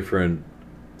very different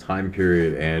time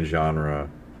period and genre.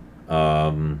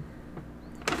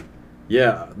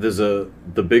 Yeah, there's the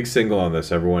big single on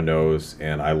this everyone knows,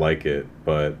 and I like it,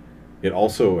 but it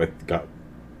also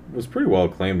was pretty well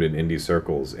acclaimed in indie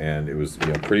circles, and it was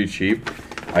pretty cheap.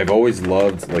 I've always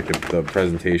loved like the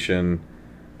presentation.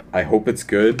 I hope it's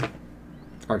good.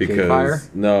 Arcade Because Fire.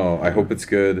 no, I hope it's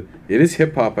good. It is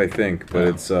hip hop, I think, but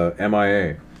Oh. it's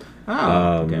MIA.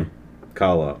 Oh, okay.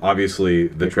 Kala. Obviously,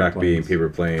 the Paper track being Planes. Paper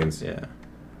Planes. Yeah.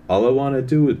 All I wanna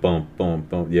do is bump, bump,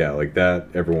 bump. Yeah, like that.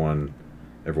 Everyone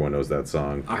knows that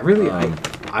song. I've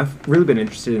really been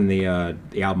interested in the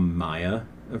album Maya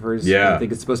of hers. Yeah. I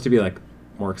think it's supposed to be like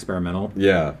more experimental.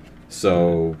 Yeah.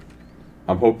 So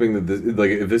I'm hoping that this,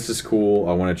 like, if this is cool,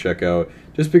 I want to check out.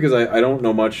 Just because I don't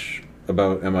know much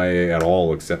about MIA at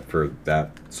all except for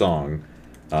that song.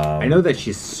 I know that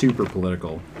she's super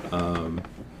political.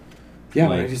 Yeah,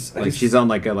 like, I just she's on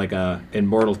like a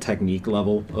Immortal Technique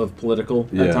level of political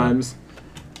Yeah. at times,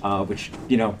 which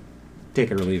take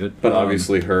it or leave it. But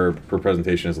obviously, her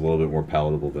presentation is a little bit more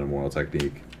palatable than Immortal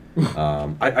Technique.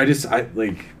 I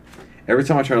like every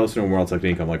time I try to listen to Immortal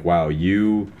Technique, I'm like, wow,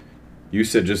 you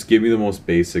said just give me the most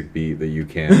basic beat that you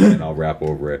can, and I'll rap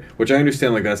over it. Which I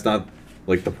understand, like that's not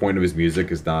like the point of his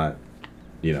music is not,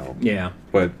 yeah,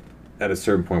 But at a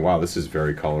certain point, wow, this is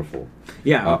very colorful.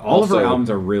 yeah. All of her also- albums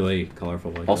are really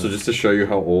colorful. Like Also, that. just to show you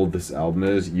how old this album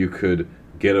is, you could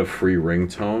get a free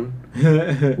ringtone,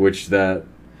 which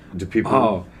do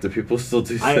people still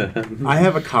do that? I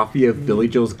have a copy of Billy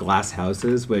Joel's Glass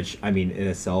Houses, which I mean in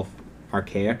itself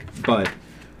archaic, but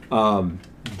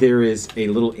there is a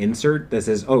little insert that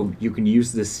says, "Oh, you can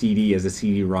use this CD as a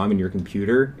CD-ROM in your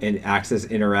computer and access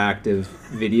interactive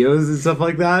videos and stuff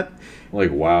like that."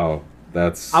 Like, wow,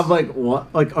 that's I'm like,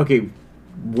 what? Like, okay,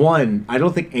 one, I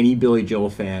don't think any Billy Joel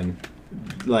fan,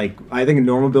 like, I think a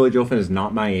normal Billy Joel fan is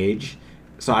not my age,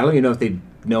 so I don't even know if they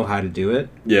know how to do it.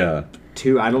 yeah.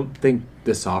 Two, I don't think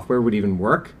the software would even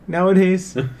work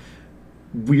nowadays.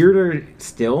 Weirder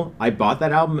still, I bought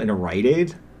that album in a Rite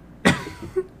Aid.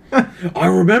 I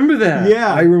remember that.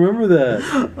 Yeah. I remember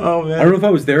that. Oh man. I don't know if I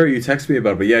was there or you texted me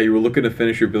about it, but yeah, you were looking to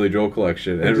finish your Billy Joel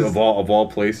collection, and just- of all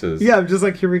places. Yeah, I'm just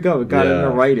like, here we go. We got it in a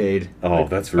Yeah. Rite Aid. Oh,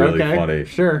 that's really okay, funny.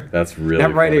 Sure. That's really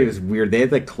That Rite funny. Aid is weird. They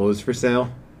had like clothes for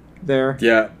sale there.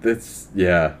 Yeah, it's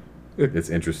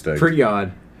interesting. Pretty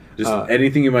odd. Just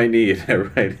anything you might need,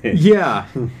 right? Yeah.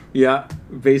 Yeah.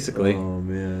 Basically. Oh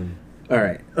man. All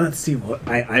right, let's see what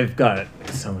I've got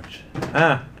so much.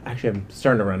 Actually, I'm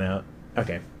starting to run out.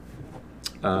 Okay.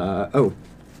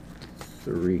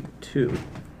 3, 2.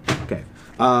 Okay.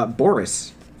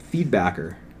 Boris,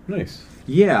 Feedbacker. Nice.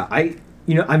 Yeah,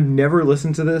 I've never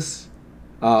listened to this.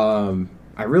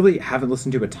 I really haven't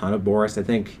listened to a ton of Boris. I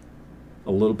think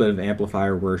a little bit of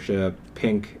Amplifier Worship,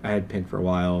 Pink. I had Pink for a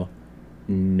while.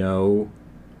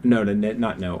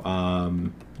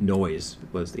 Noise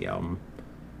was the album.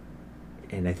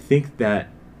 And I think that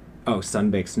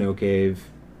Sunbaked Snow Cave,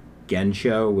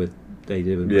 Gensho they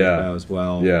did with Yeah. Bao as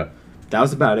well. Yeah. That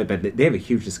was about it, but they have a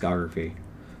huge discography.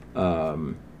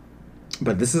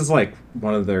 But this is like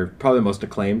one of their probably the most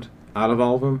acclaimed out of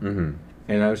all of them. Mm-hmm.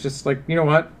 And I was just like, you know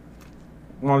what?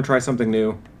 I want to try something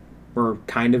new. Or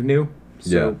kind of new.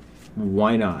 So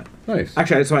why not? Nice.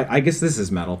 Actually, so I guess this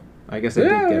is metal. I guess I did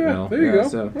get metal. There you go.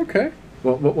 So Okay.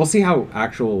 we'll see how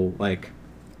actual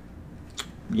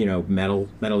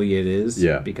metal-y it is.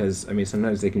 Yeah. Because I mean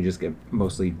sometimes they can just get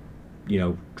mostly,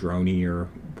 droney or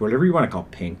whatever you want to call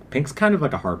Pink. Pink's kind of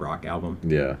like a hard rock album.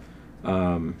 Yeah.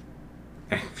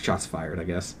 Shots fired, I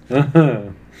guess.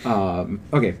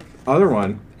 Okay, other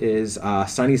one is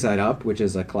Sunny Side Up, which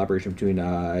is a collaboration between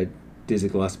Dizzy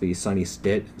Gillespie, Sonny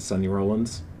Stitt, and Sonny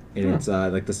Rollins. And it's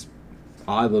like this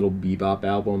odd little bebop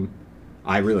album.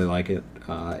 I really like it.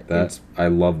 I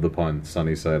love the pun,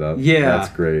 Sunny Side Up. Yeah. That's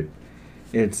great.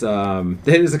 There's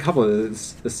a couple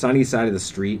of the sunny side of the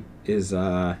street is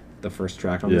the first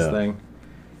track on this Yeah. thing.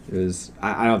 It was.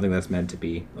 I don't think that's meant to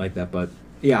be like that, but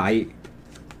yeah,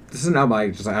 this is an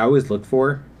album I always looked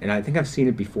for, and I think I've seen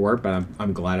it before, but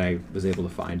I'm glad I was able to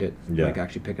find it. Yeah. Like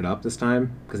actually pick it up this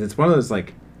time because it's one of those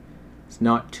like, it's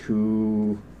not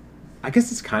too. I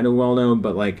guess it's kind of well known,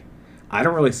 but like, I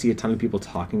don't really see a ton of people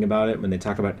talking about it when they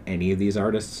talk about any of these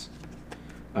artists.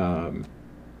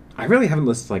 I really haven't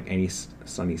listened to like any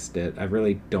Sonny Stitt. I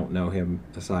really don't know him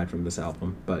aside from this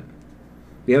album, but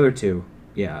the other two,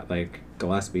 yeah, like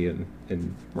Gillespie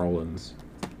and Rollins.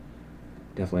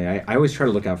 Definitely, I always try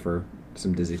to look out for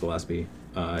some Dizzy Gillespie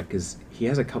because he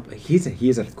has a couple. He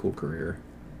has a cool career,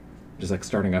 just like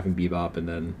starting off in bebop and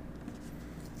then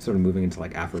sort of moving into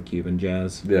like Afro-Cuban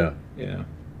jazz. Yeah. Yeah,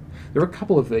 there were a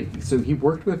couple of so he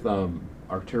worked with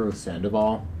Arturo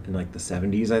Sandoval in like the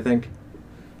 70s, I think,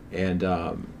 and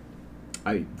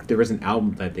there was an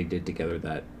album that they did together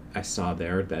that I saw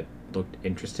there that looked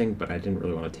interesting, but I didn't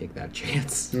really want to take that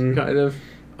chance, kind of.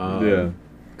 Yeah.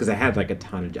 Because I had like a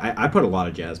ton of... I put a lot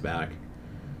of jazz back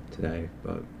today,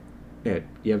 but... Yeah,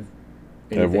 you have...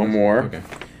 I have one more. Okay.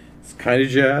 It's kind of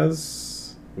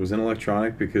jazz. It was in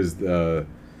electronic because they...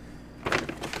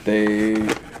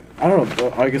 I don't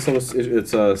know. I guess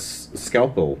it's a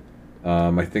Scalpel.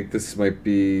 I think this might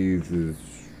be... I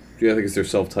think it's their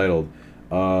self-titled.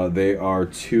 They are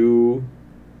two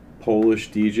Polish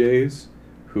DJs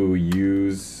who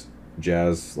use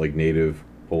jazz, like native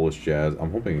Polish jazz.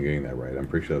 I'm hoping I'm getting that right. I'm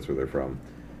pretty sure that's where they're from.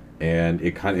 And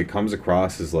it comes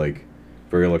across as like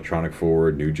very electronic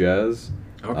forward new jazz.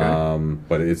 Okay.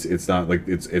 But it's not like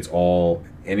it's all,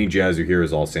 any jazz you hear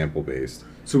is all sample based.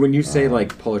 So when you say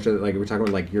like Polish, like we're talking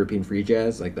about like European free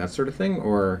jazz, like that sort of thing,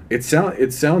 or... It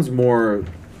sounds more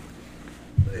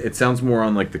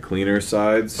on like the cleaner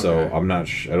side, so Okay. I'm not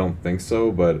I don't think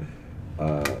so, but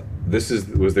this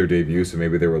was their debut, so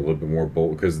maybe they were a little bit more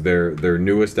bold because their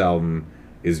newest album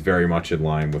is very much in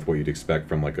line with what you'd expect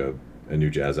from like a new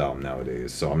jazz album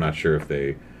nowadays. So I'm not sure if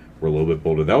they were a little bit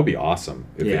bolder. That would be awesome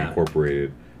if they Yeah.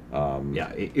 incorporated.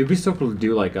 Yeah, it'd be so cool to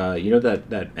do like you know that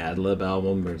Madlib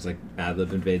album where it's like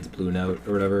Madlib invades Blue Note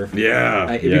or whatever.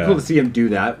 Yeah, It'd be cool to see him do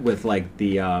that with like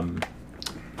the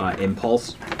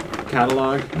Impulse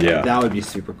catalog. Yeah. That would be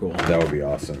super cool. That would be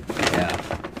awesome.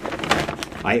 Yeah.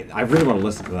 I really want to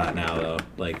listen to that now though.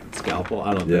 Like Scalpel,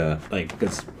 I don't know. Yeah. Like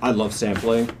because I love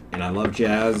sampling and I love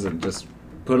jazz and just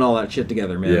putting all that shit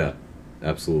together, man. Yeah,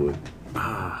 absolutely.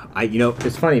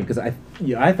 It's funny because I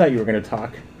thought you were going to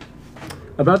talk.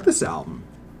 About this album.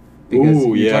 Because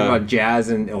Ooh, you yeah. talk about jazz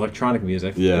and electronic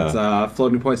music. Yeah. It's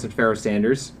Floating Points and Pharoah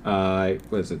Sanders. What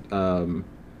is it? Doesn't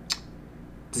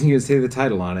even say the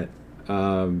title on it.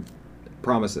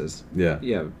 Promises. Yeah.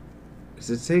 Yeah. Does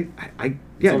it say? It's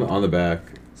Yeah. on the back.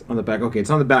 It's on the back. Okay, it's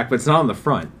on the back, but it's not on the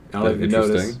front. I don't know if you notice.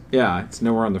 Interesting. Yeah, it's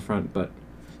nowhere on the front, but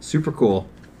super cool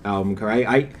album cover.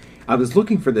 I was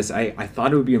looking for this. I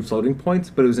thought it would be in Floating Points,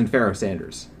 but it was in Pharoah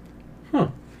Sanders. Huh.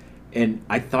 And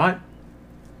I thought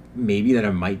maybe that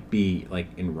it might be like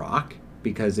in rock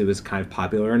because it was kind of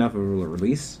popular enough of a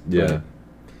release. Yeah. But,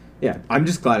 yeah, I'm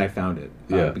just glad I found it.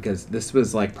 Yeah. Because this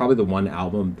was like probably the one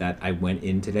album that I went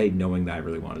in today knowing that I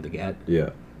really wanted to get.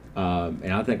 Yeah. And I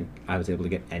don't think I was able to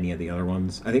get any of the other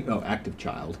ones. I think, Active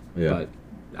Child. Yeah. But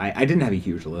I didn't have a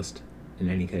huge list in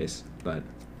any case, but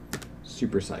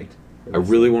super psyched. I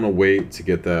really want to wait to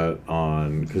get that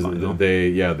on because Vinyl.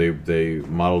 they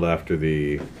modeled after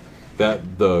the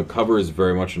cover is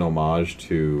very much an homage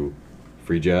to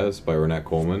Free Jazz by Ornette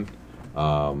Coleman.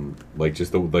 Like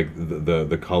just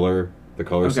the color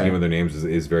Okay. scheme of their names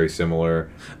is very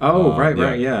similar. Oh,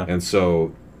 right, yeah. And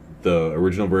so the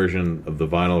original version of the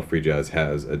vinyl of Free Jazz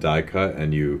has a die cut,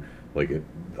 and you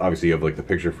obviously you have like the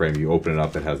picture frame. You open it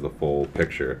up, it has the full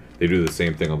picture. They do the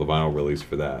same thing on the vinyl release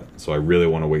for that. So I really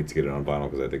want to wait to get it on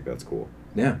vinyl because I think that's cool.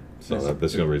 Yeah. So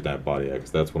that's the only reason I have Body X.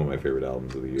 That's one of my favorite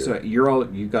albums of the year. So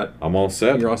I'm all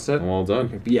set. You're all set? I'm all done.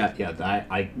 Okay, but yeah.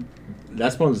 I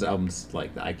that's one of those albums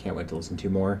like that I can't wait to listen to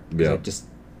more. 'Cause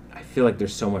Yeah. I feel like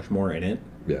there's so much more in it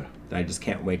Yeah. that I just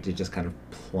can't wait to just kind of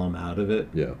plumb out of it.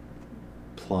 Yeah.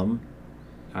 Plumb?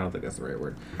 I don't think that's the right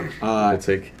word. I'll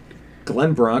take.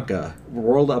 Glenn Branca,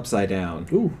 World Upside Down.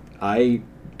 Ooh. I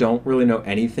don't really know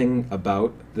anything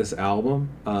about this album,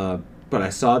 but I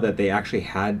saw that they actually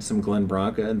had some Glenn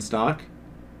Branca in stock,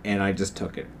 and I just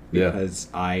took it Yeah. because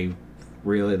I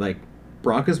really like.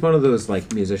 Branca's one of those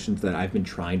like musicians that I've been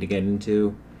trying to get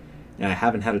into, and I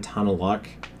haven't had a ton of luck.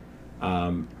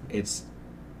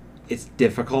 It's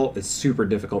difficult. It's super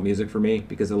difficult music for me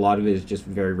because a lot of it is just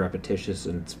very repetitious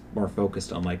and it's more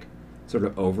focused on like sort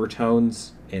of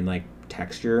overtones and like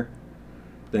texture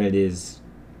than it is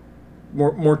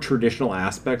more traditional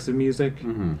aspects of music.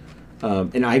 Mm-hmm.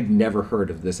 And I've never heard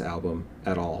of this album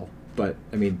at all. But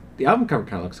I mean, the album cover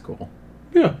kind of looks cool.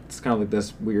 Yeah. It's kind of like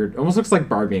this weird, almost looks like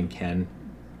Barbie and Ken,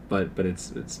 but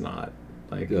it's not.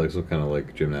 Like, Yeah, like some kind of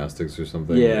like gymnastics or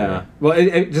something. yeah. Well,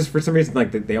 it just for some reason,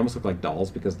 like they almost look like dolls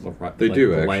because of the They like, do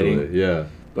the actually. lighting. Yeah.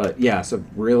 But yeah, so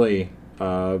really,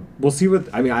 we'll see what.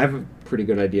 I mean, I have a pretty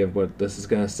good idea of what this is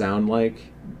gonna sound like,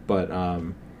 but I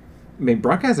mean,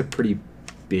 Brock has a pretty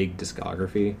big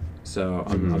discography, so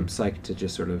I'm psyched to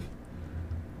just sort of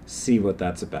see what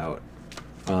that's about.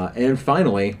 And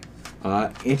finally,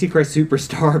 Antichrist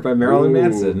Superstar by Marilyn Ooh.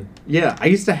 Manson. Yeah, I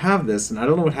used to have this, and I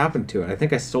don't know what happened to it. I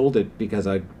think I sold it because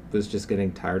I was just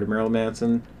getting tired of Marilyn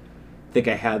Manson. I think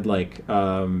I had like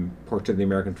Portrait of the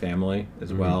American Family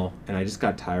as well, and I just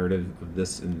got tired of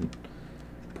this in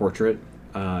Portrait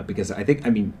because I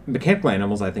mean Mechanical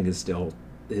Animals I think is still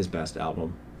his best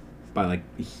album by like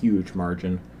a huge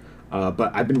margin.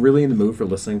 But I've been really in the mood for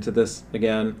listening to this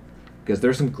again because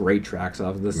there's some great tracks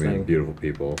off of this I mean, thing. Beautiful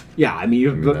People. Yeah, I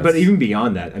mean, but that's- even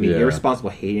beyond that, I mean, Yeah. Irresponsible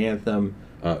Hate Anthem.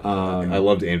 I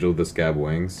loved Angel with the Scab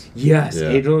Wings. Yes, Yeah.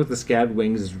 Angel with the Scabbed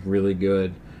Wings is really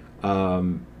good.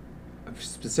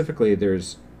 Specifically,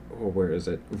 there's where is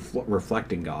it?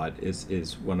 Reflecting God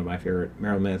is one of my favorite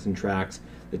Marilyn Manson tracks.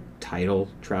 The title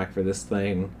track for this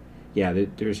thing, yeah.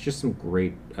 There's just some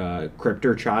great.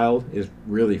 Cryptor Child is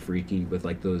really freaky with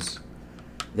like those.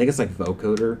 I think it's like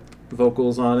vocoder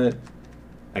vocals on it.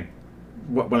 Like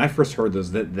when I first heard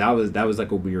those, that was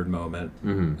like a weird moment.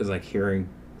 Mm-hmm. It was like hearing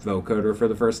vocoder for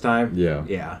the first time. Yeah.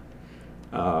 Yeah.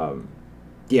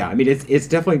 Yeah, I mean, it's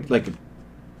definitely, like,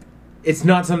 it's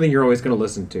not something you're always going to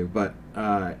listen to, but,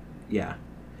 yeah.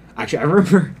 Actually, I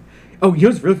remember, oh, you know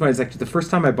what's really funny is, actually, the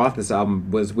first time I bought this album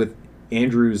was with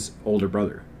Andrew's older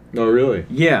brother. Oh, really?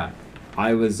 Yeah.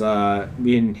 I was,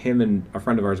 me and him and a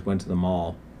friend of ours went to the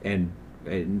mall, and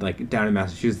like, down in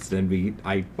Massachusetts, and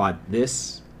I bought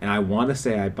this, and I want to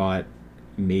say I bought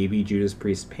maybe Judas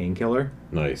Priest's Painkiller.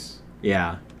 Nice.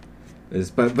 Yeah.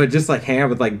 But just like hang out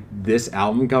with like this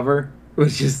album cover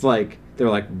was just like they're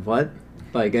like what?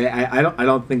 Like I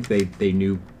don't think they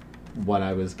knew what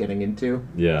I was getting into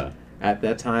Yeah. at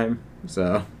that time.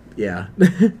 So yeah.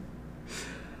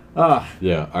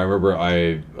 Yeah, I remember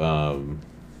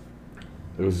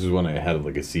this is when I had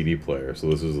like a CD player. So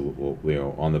this was, you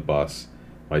know, on the bus.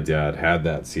 My dad had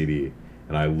that CD,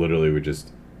 and I literally would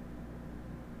just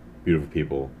Beautiful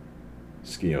People,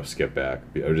 you know, skip back.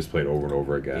 I would just play it over and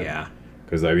over again. Yeah.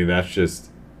 Because I mean,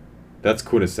 that's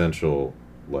quintessential.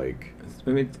 Like, I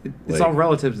mean it's Like- all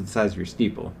relative to the size of your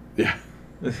steeple. yeah.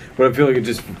 But I feel like it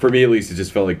just, for me at least, it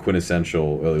just felt like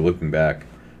quintessential. Really looking back,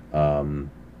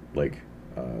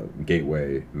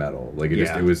 gateway metal. Like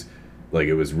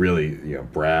it was really, you know,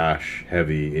 brash,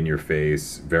 heavy, in your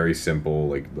face, very simple,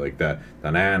 like that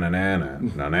na na na na na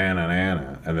na na na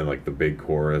na, and then like the big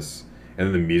chorus, and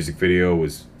then the music video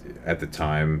was at the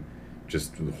time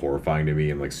just horrifying to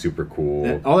me and like super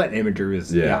cool. All that imagery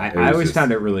was Yeah, it I was always just-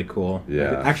 found it really cool.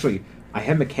 Yeah. Actually, I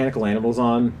had Mechanical Animals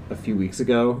on a few weeks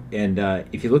ago, and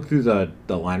if you look through the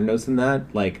liner notes in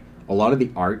that, like a lot of the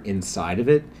art inside of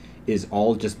it is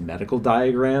all just medical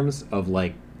diagrams of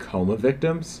like coma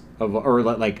victims or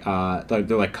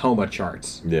they're like coma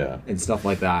charts Yeah. and stuff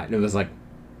like that. And it was like,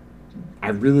 I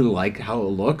really like how it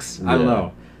looks. I don't Yeah.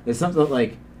 know. It's something that,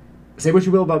 like, say what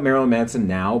you will about Marilyn Manson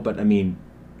now, but I mean,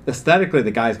 aesthetically,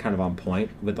 the guy's kind of on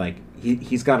point with like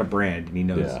he's got a brand and he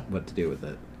knows Yeah. what to do with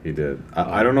it. He did.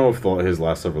 I don't know if his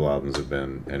last several albums have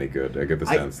been any good. I get the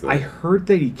sense that. I heard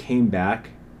that he came back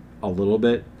a little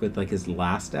bit with like his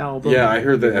last album. Yeah, I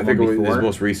heard that. I the think one his before.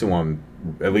 most recent one,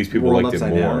 at least people World liked it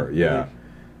Upside more. Down, Yeah, like-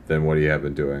 than what he had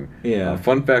been doing. Yeah.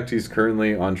 Fun fact: he's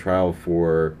currently on trial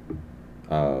for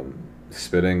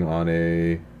spitting on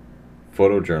a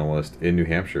photojournalist in New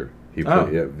Hampshire. Oh.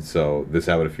 Yeah. So this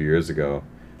happened a few years ago.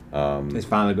 He's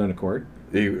finally going to court.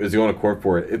 He is going to court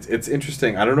for it. It's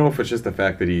interesting. I don't know if it's just the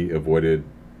fact that he avoided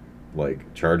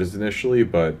like charges initially,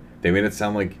 but they made it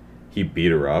sound like he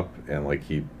beat her up and like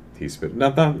he spit.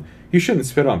 Not he shouldn't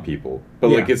spit on people, but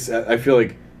like Yeah. it's. I feel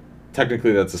like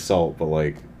technically that's assault, but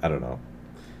like I don't know.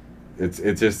 It's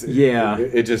just Yeah.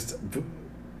 It just.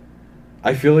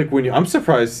 I feel like I'm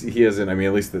surprised he hasn't. I mean,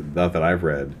 at least not that I've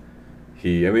read.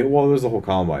 There was the whole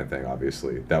Columbine thing,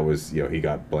 obviously. That was, you know, he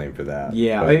got blamed for that.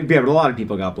 Yeah, but but a lot of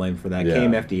people got blamed for that. Yeah.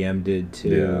 KMFDM did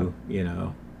too. You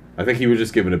know. I think he was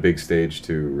just given a big stage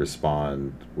to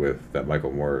respond with that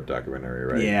Michael Moore documentary,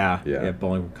 right? Yeah.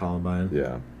 Bowling for Columbine.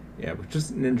 Yeah. Yeah, which is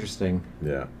an interesting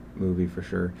Yeah. movie for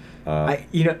sure. Uh,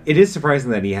 It is surprising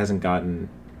that he hasn't gotten,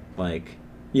 like,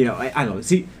 I don't know.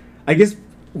 See, I guess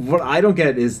what I don't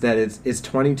get is that it's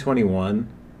 2021,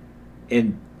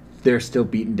 and they're still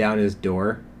beating down his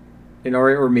door.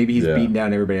 or maybe he's Yeah. beating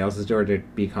down everybody else's door to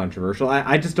be controversial.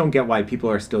 I just don't get why people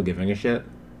are still giving a shit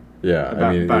Yeah, about,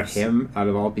 I mean, about it's- him out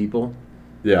of all people.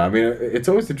 Yeah, I mean, it's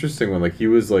always interesting when like he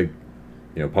was like,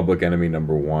 Public Enemy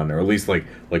 #1, or at least like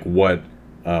what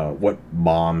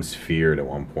moms feared at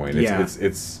one point. Yeah.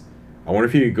 It's. I wonder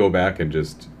if you could go back and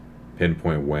just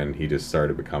pinpoint when he just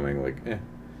started becoming like,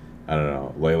 I don't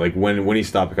know, like when he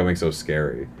stopped becoming so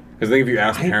scary. Because I think if you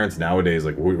ask parents nowadays,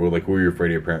 like who are you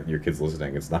afraid of your kids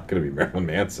listening? It's not going to be Marilyn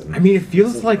Manson. I mean, it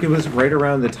feels like it was right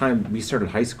around the time we started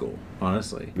high school,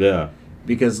 honestly. Yeah.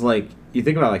 Because like you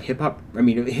think about like hip hop. I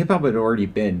mean, hip hop had already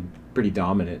been pretty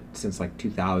dominant since like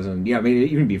 2000. Yeah, I mean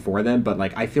even before then. But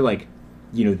like I feel like,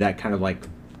 that kind of like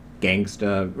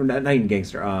gangsta, or not even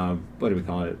gangster. What do we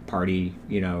call it? Party.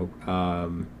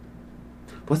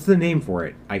 What's the name for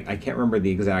it? I can't remember the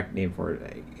exact name for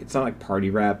it. It's not like party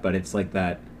rap, but it's like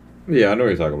that. Yeah, I know what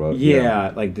you're talking about.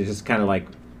 Yeah, like they're just kind of like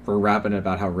we're rapping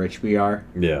about how rich we are.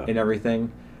 Yeah. And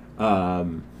everything.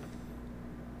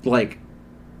 Like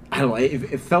I don't know.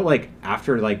 It felt like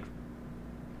after like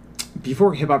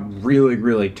before hip hop really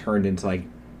really turned into like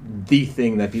the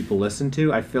thing that people listened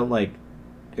to. I feel like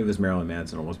it was Marilyn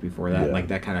Manson almost before that, Yeah. like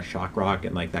that kind of shock rock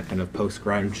and like that kind of post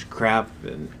grunge crap.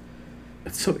 And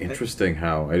It's so interesting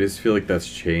how I just feel like that's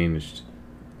changed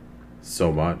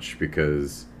so much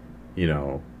because,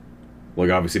 like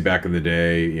obviously back in the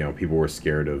day, people were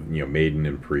scared of, Maiden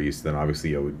and Priest. Then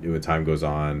obviously, when time goes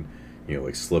on,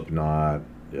 like Slipknot,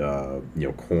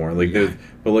 Korn, like Yeah.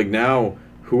 but like now,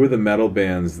 who are the metal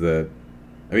bands that,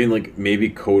 I mean, like maybe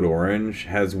Code Orange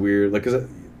has weird, like, cause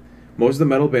most of the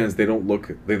metal bands, they don't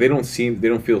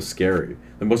feel scary.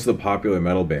 Like most of the popular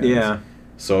metal bands. yeah,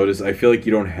 So I feel like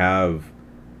you don't have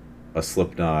a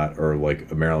Slipknot or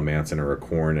like a Marilyn Manson or a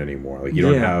Korn anymore. Like you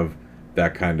don't Yeah. have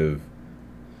that kind of.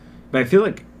 but I feel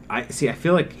like I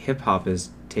feel like hip hop has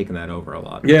taken that over a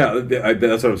lot. Yeah,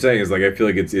 that's what I'm saying. Is like I feel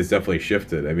like it's definitely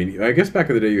shifted. I mean, I guess back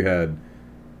in the day you had,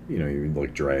 you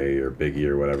like Dre or Biggie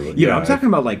or whatever. But Yeah, I'm talking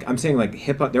about like I'm saying like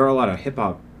hip hop. There are a lot of hip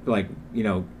hop like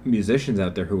musicians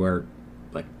out there who are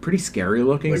like pretty scary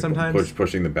looking like sometimes.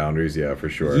 pushing the boundaries. Yeah, for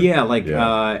sure. Yeah, like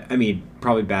Yeah. I mean,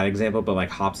 probably bad example, but like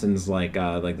Hobson's like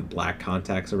the black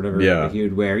contacts or whatever Yeah. that he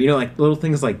would wear. Like little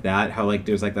things like that. How like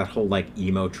there's like that whole like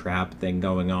emo trap thing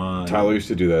going on. Tyler used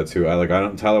to do that too.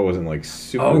 Tyler wasn't like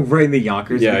super. Oh, right in the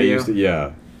Yonkers yeah, he video. used to.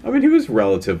 Yeah, I mean he was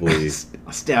relatively.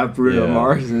 Stab Bruno Yeah.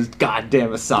 Mars in his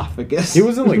goddamn esophagus. He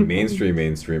wasn't like mainstream,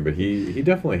 but he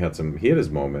definitely had his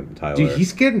moment. Tyler, Dude,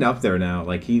 he's getting up there now.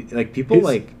 Like people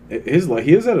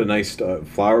he has had a nice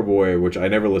Flower Boy, which I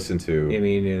never listened to. I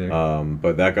mean, neither.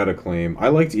 But that got acclaim. I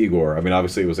liked Igor. I mean,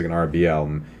 obviously it was like an R&B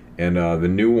album, and the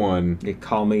new one.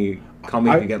 Call me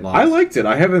if you get lost. I liked it.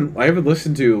 I haven't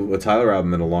listened to a Tyler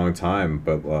album in a long time,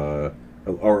 but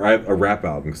or a rap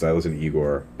album because I listened to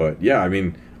Igor. But yeah, I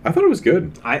mean, I thought it was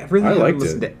good. I really haven't liked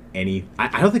listened to any.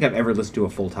 I don't think I've ever listened to a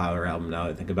full Tyler album. Now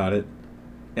that I think about it,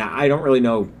 now I don't really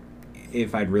know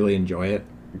if I'd really enjoy it.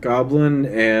 Goblin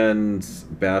and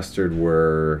Bastard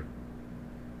were.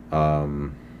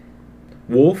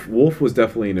 Wolf was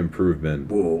definitely an improvement.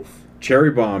 Wolf.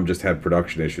 Cherry Bomb just had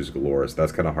production issues galore, so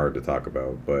that's kind of hard to talk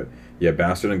about. But yeah,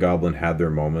 Bastard and Goblin had their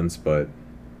moments, but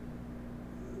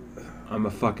I'm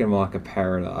a fucking walk of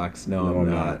paradox. No, no, I'm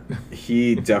not.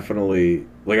 He definitely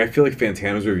like. I feel like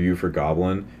Fantana's review for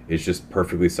Goblin is just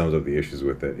perfectly sums up the issues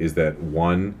with it. Is that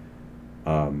one,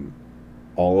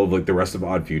 all of like the rest of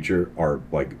Odd Future are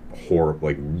like horrible,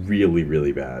 like really,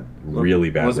 really bad,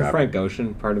 really bad. Wasn't rap. Frank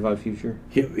Ocean part of Odd Future?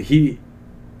 He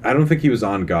I don't think he was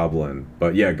on Goblin,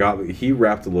 but yeah, he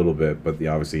rapped a little bit, but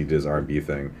obviously he did his R&B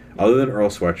thing. Other than Earl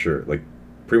Sweatshirt, like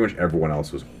pretty much everyone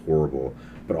else was horrible.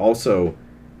 But also,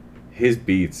 his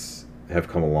beats have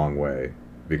come a long way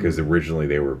because originally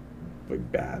they were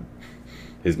like bad.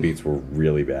 His beats were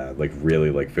really bad, like really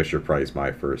like Fisher Price,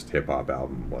 my first hip hop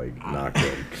album, like not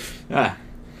good. Ah.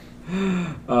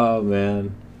 Oh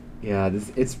man, yeah.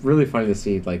 It's really funny to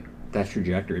see like that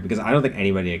trajectory because I don't think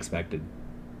anybody expected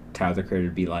Tyler the Creator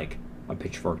to be like a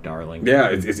Pitchfork darling. Yeah,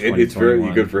 it's very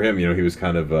 2021. good for him. He was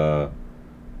kind of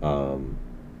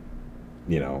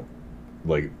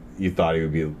like you thought he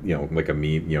would be, like a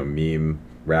meme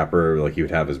rapper. Like he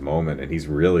would have his moment, and he's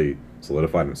really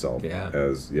solidified himself.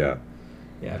 Yeah.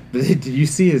 Yeah. But did you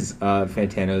see his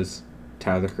Fantano's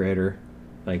Tyler the Creator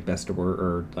like best of work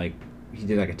or like he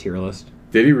did like a tier list?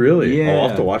 Did he really? Yeah. I'll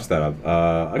have to watch that.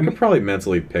 I could probably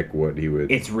mentally pick what he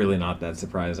would. It's really not that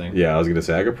surprising. Yeah, I was gonna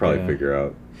say I could probably Yeah. figure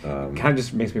out. Kind of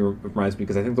just reminds me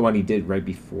because I think the one he did right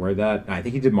before that, I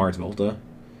think he did Mars Volta,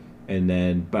 and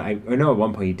then but I know at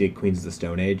one point he did Queens of the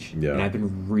Stone Age. Yeah. And I've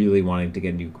been really wanting to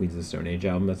get a new Queens of the Stone Age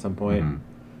album at some point. Mhm.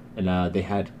 And they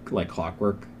had like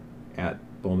Clockwork at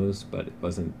Bull Moose, but it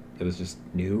wasn't. It was just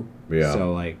new. Yeah.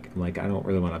 So I'm like, I don't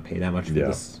really want to pay that much for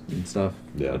this and stuff.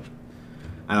 Yeah. But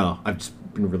I don't know. I've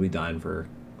just been really dying for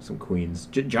some Queens.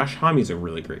 Josh Homme's a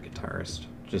really great guitarist.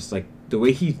 Just like the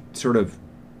way he sort of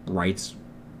writes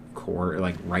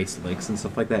writes licks and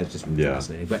stuff like that. It's just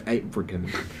fascinating. But I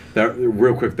freaking That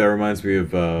real quick, that reminds me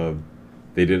of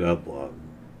they did a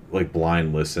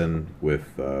blind listen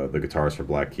with the guitarist for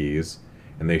Black Keys,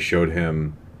 and they showed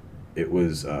him. It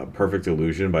was "Perfect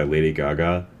Illusion" by Lady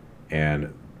Gaga,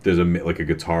 and there's a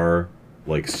guitar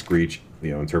screech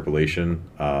interpolation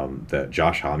that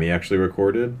Josh Homme actually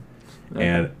recorded,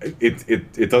 and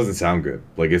it doesn't sound good.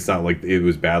 It's not like it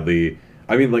was badly.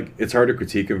 I mean, it's hard to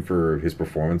critique him for his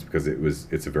performance because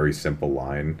it's a very simple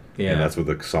line, and that's what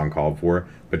the song called for.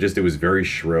 But just it was very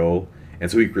shrill,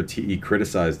 and so he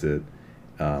criticized it.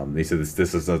 He said this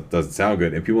doesn't sound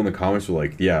good, and people in the comments were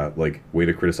like, "Yeah, way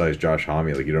to criticize Josh Homme,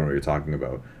 you don't know what you're talking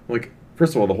about." I'm like,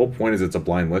 first of all, the whole point is it's a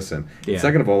blind listen. Yeah.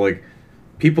 Second of all,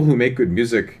 people who make good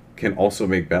music can also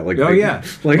make bad.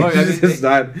 It's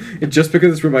not just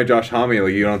because it's written by Josh Homme.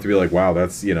 You don't have to be like, wow,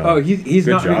 that's he's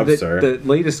good not. job, sir. The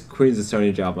latest Queens of Stone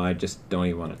Age album, I just don't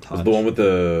even want to touch. It's the one with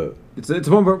the. It's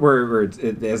the one where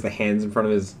it has the hands in front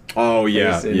of his. Oh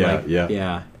yeah,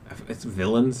 yeah. It's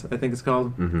Villains, I think it's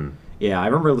called. Mm-hmm. Yeah, I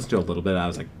remember listening to a little bit. I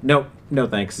was like, no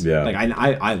thanks. Yeah.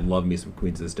 I love me some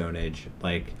Queens of the Stone Age.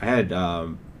 I had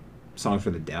Songs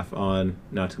for the Deaf on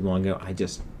not too long ago.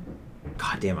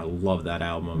 God damn, I love that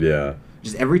album. Yeah.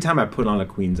 Just every time I put on a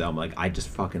Queens album, I just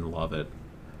fucking love it.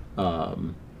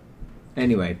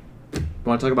 Anyway,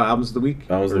 want to talk about albums of the week?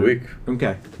 Albums of the week.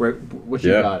 Okay. What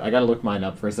you got? I gotta look mine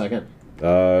up for a second.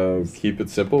 Keep it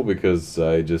simple because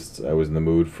I was in the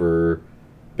mood for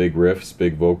big riffs,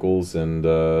 big vocals, and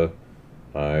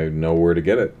I know where to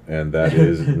get it, and that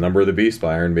is Number of the Beast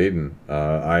by Iron Maiden.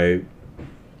 I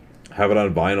have it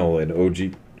on vinyl, an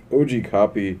OG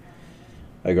copy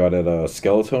I got at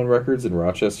Skeletone Records in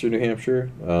Rochester, New Hampshire.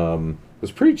 It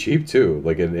was pretty cheap too.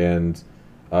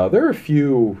 There are a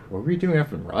few. What were you doing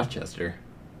up in Rochester?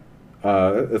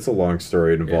 It's a long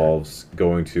story. It involves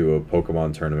going to a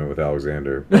Pokemon tournament with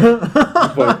Alexander.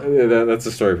 But that's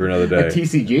a story for another day. A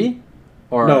TCG?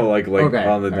 Or no,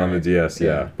 on the DS,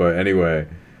 yeah. But anyway,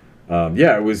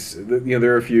 it was.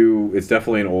 There are a few. It's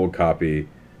definitely an old copy.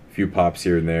 A few pops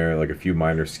here and there, a few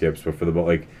minor skips, but for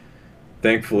the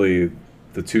thankfully,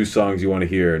 the two songs you want to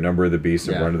hear, "Number of the Beast"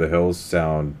 and "Run to the Hills,"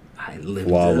 sound I lived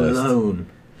flawless alone,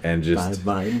 and just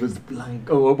my mind was blank.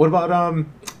 Oh, what about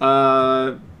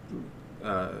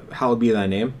 "Hallowed Be Thy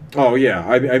Name"? Oh yeah,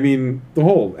 I mean the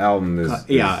whole album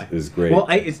is great. Well,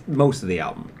 it's most of the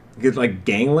album because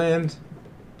Gangland.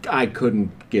 I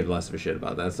couldn't give less of a shit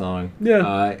about that song.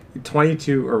 Yeah.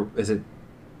 22, or is it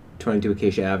 22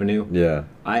 Acacia Avenue? Yeah.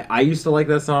 I used to like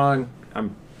that song.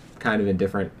 I'm kind of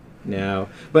indifferent now.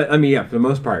 But, for the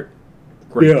most part,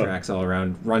 great tracks all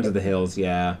around. Run to the Hills,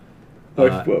 yeah.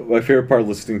 My favorite part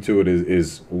listening to it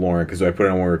is Lauren, because I put it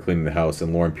on when we were cleaning the house,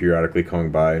 and Lauren periodically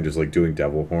coming by and just, doing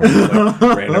devil horns,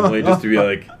 randomly, just to be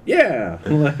like, yeah!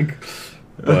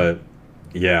 But,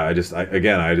 yeah, I just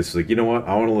you know what?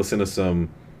 I want to listen to some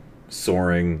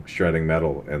soaring, shredding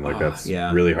metal, and that's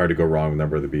really hard to go wrong with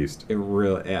Number of the Beast. It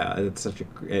really, it's such a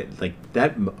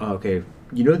that. Okay,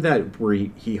 you know that where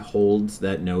he holds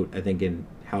that note. I think in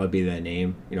 "Hallowed Be Thy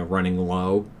Name," running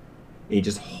low, and he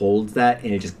just holds that,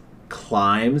 and it just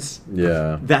climbs.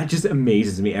 Yeah, that just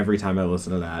amazes me every time I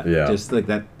listen to that. Yeah, just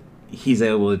that he's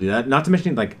able to do that. Not to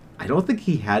mention, I don't think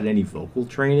he had any vocal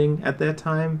training at that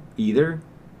time either,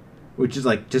 which is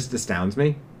just astounds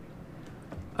me.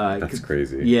 That's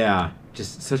crazy. Yeah,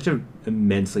 just such an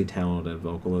immensely talented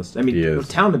vocalist. I mean,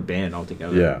 talented band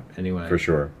altogether. Yeah, anyway, for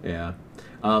sure. Yeah.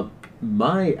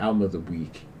 My album of the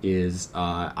week is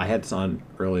I had this on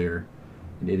earlier,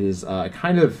 and it is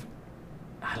kind of,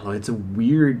 I don't know. It's a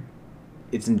weird.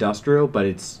 It's industrial, but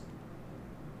it's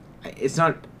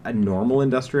not a normal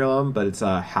industrial album, but it's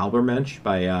Halbermensch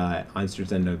by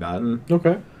Einstürzende Neubauten.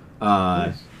 Okay.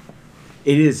 Nice.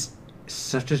 It is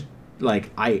such a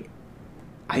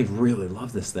I really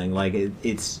love this thing.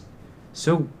 It's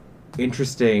so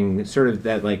interesting, sort of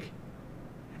that I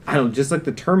don't know, just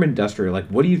the term industrial.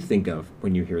 What do you think of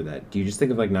when you hear that? Do you just think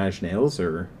of Nine Inch Nails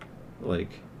or I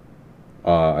think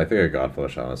I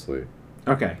Godflesh, honestly.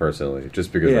 Okay. Personally,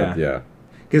 just because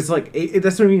because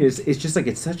that's what I mean. It's just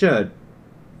it's such a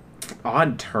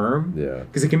odd term. Yeah.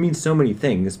 Because it can mean so many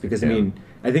things. Because I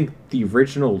think the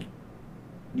original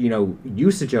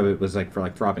usage of it was for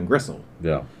Throbbing Gristle.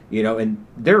 Yeah. And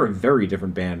they're a very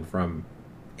different band from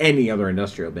any other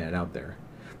industrial band out there.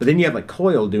 But then you have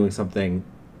Coil doing something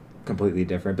completely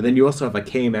different. But then you also have like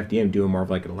KMFDM doing more of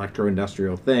like an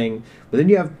electro-industrial thing. But then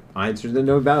you have Einsters and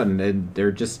No Bowden, and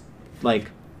they're just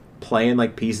like playing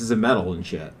like pieces of metal and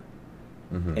shit.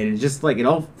 And it just like it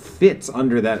all fits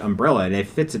under that umbrella, and it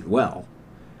fits it well.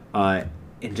 And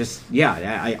just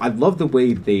I love the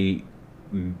way they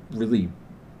really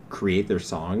create their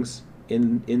songs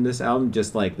in this album.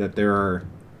 Just like that, there are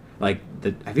like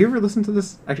the. Have you ever listened to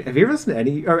this? Actually, have you ever listened to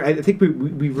any? Or I think we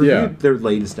reviewed their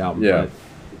latest album. Yeah.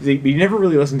 But you never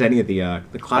really listened to any of the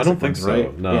classic I don't think ones, so,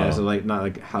 right? no. Yeah, so like not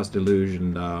like House Deluge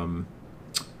and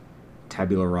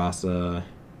Tabula Rasa,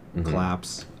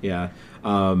 Collapse. Yeah.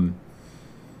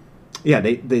 Yeah,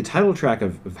 the title track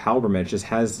of Halbermensch just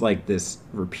has like this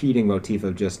repeating motif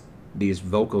of just these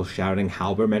vocals shouting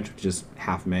Halbermensch, which is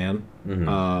half man.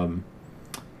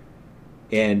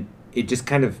 And it just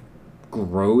kind of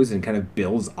grows and kind of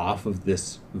builds off of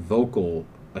this vocal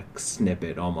like,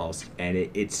 snippet almost. And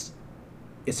it's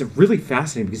a really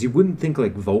fascinating because you wouldn't think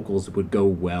like vocals would go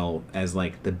well as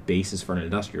like the basis for an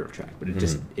industrial track, but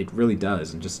it really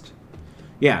does. And just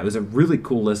it was a really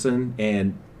cool listen.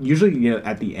 And usually,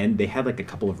 at the end they had like a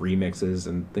couple of remixes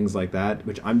and things like that,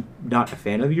 which I'm not a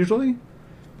fan of usually.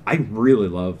 I really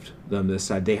loved them this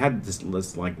side. They had this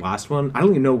list like last one. I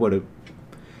don't even know if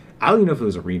it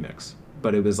was a remix,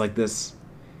 but it was like this.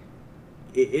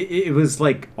 It was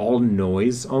like all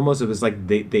noise almost. It was like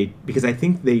they because I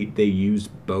think they use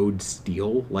bowed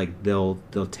steel. Like they'll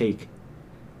take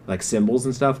like cymbals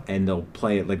and stuff and they'll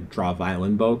play it like draw a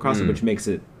violin bow across it, which makes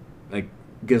it like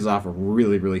gives off a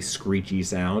really really screechy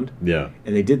sound. Yeah.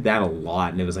 And they did that a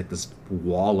lot, and it was like this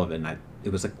wall of it. And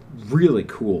it was like really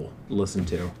cool to listen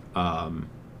to.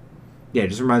 It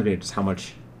just reminds me of just how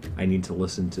much I need to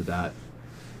listen to that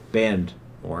band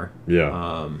more.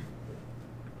 Yeah.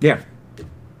 Yeah.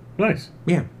 Nice.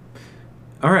 Yeah.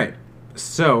 All right.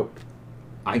 So,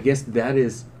 I guess that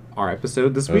is our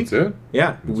episode this week. That's it.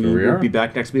 Yeah. That's We where we will are. be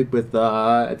back next week with,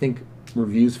 I think,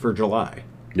 reviews for July.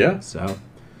 Yeah. So,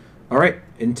 all right.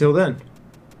 Until then.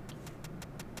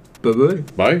 Bye-bye.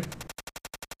 Bye.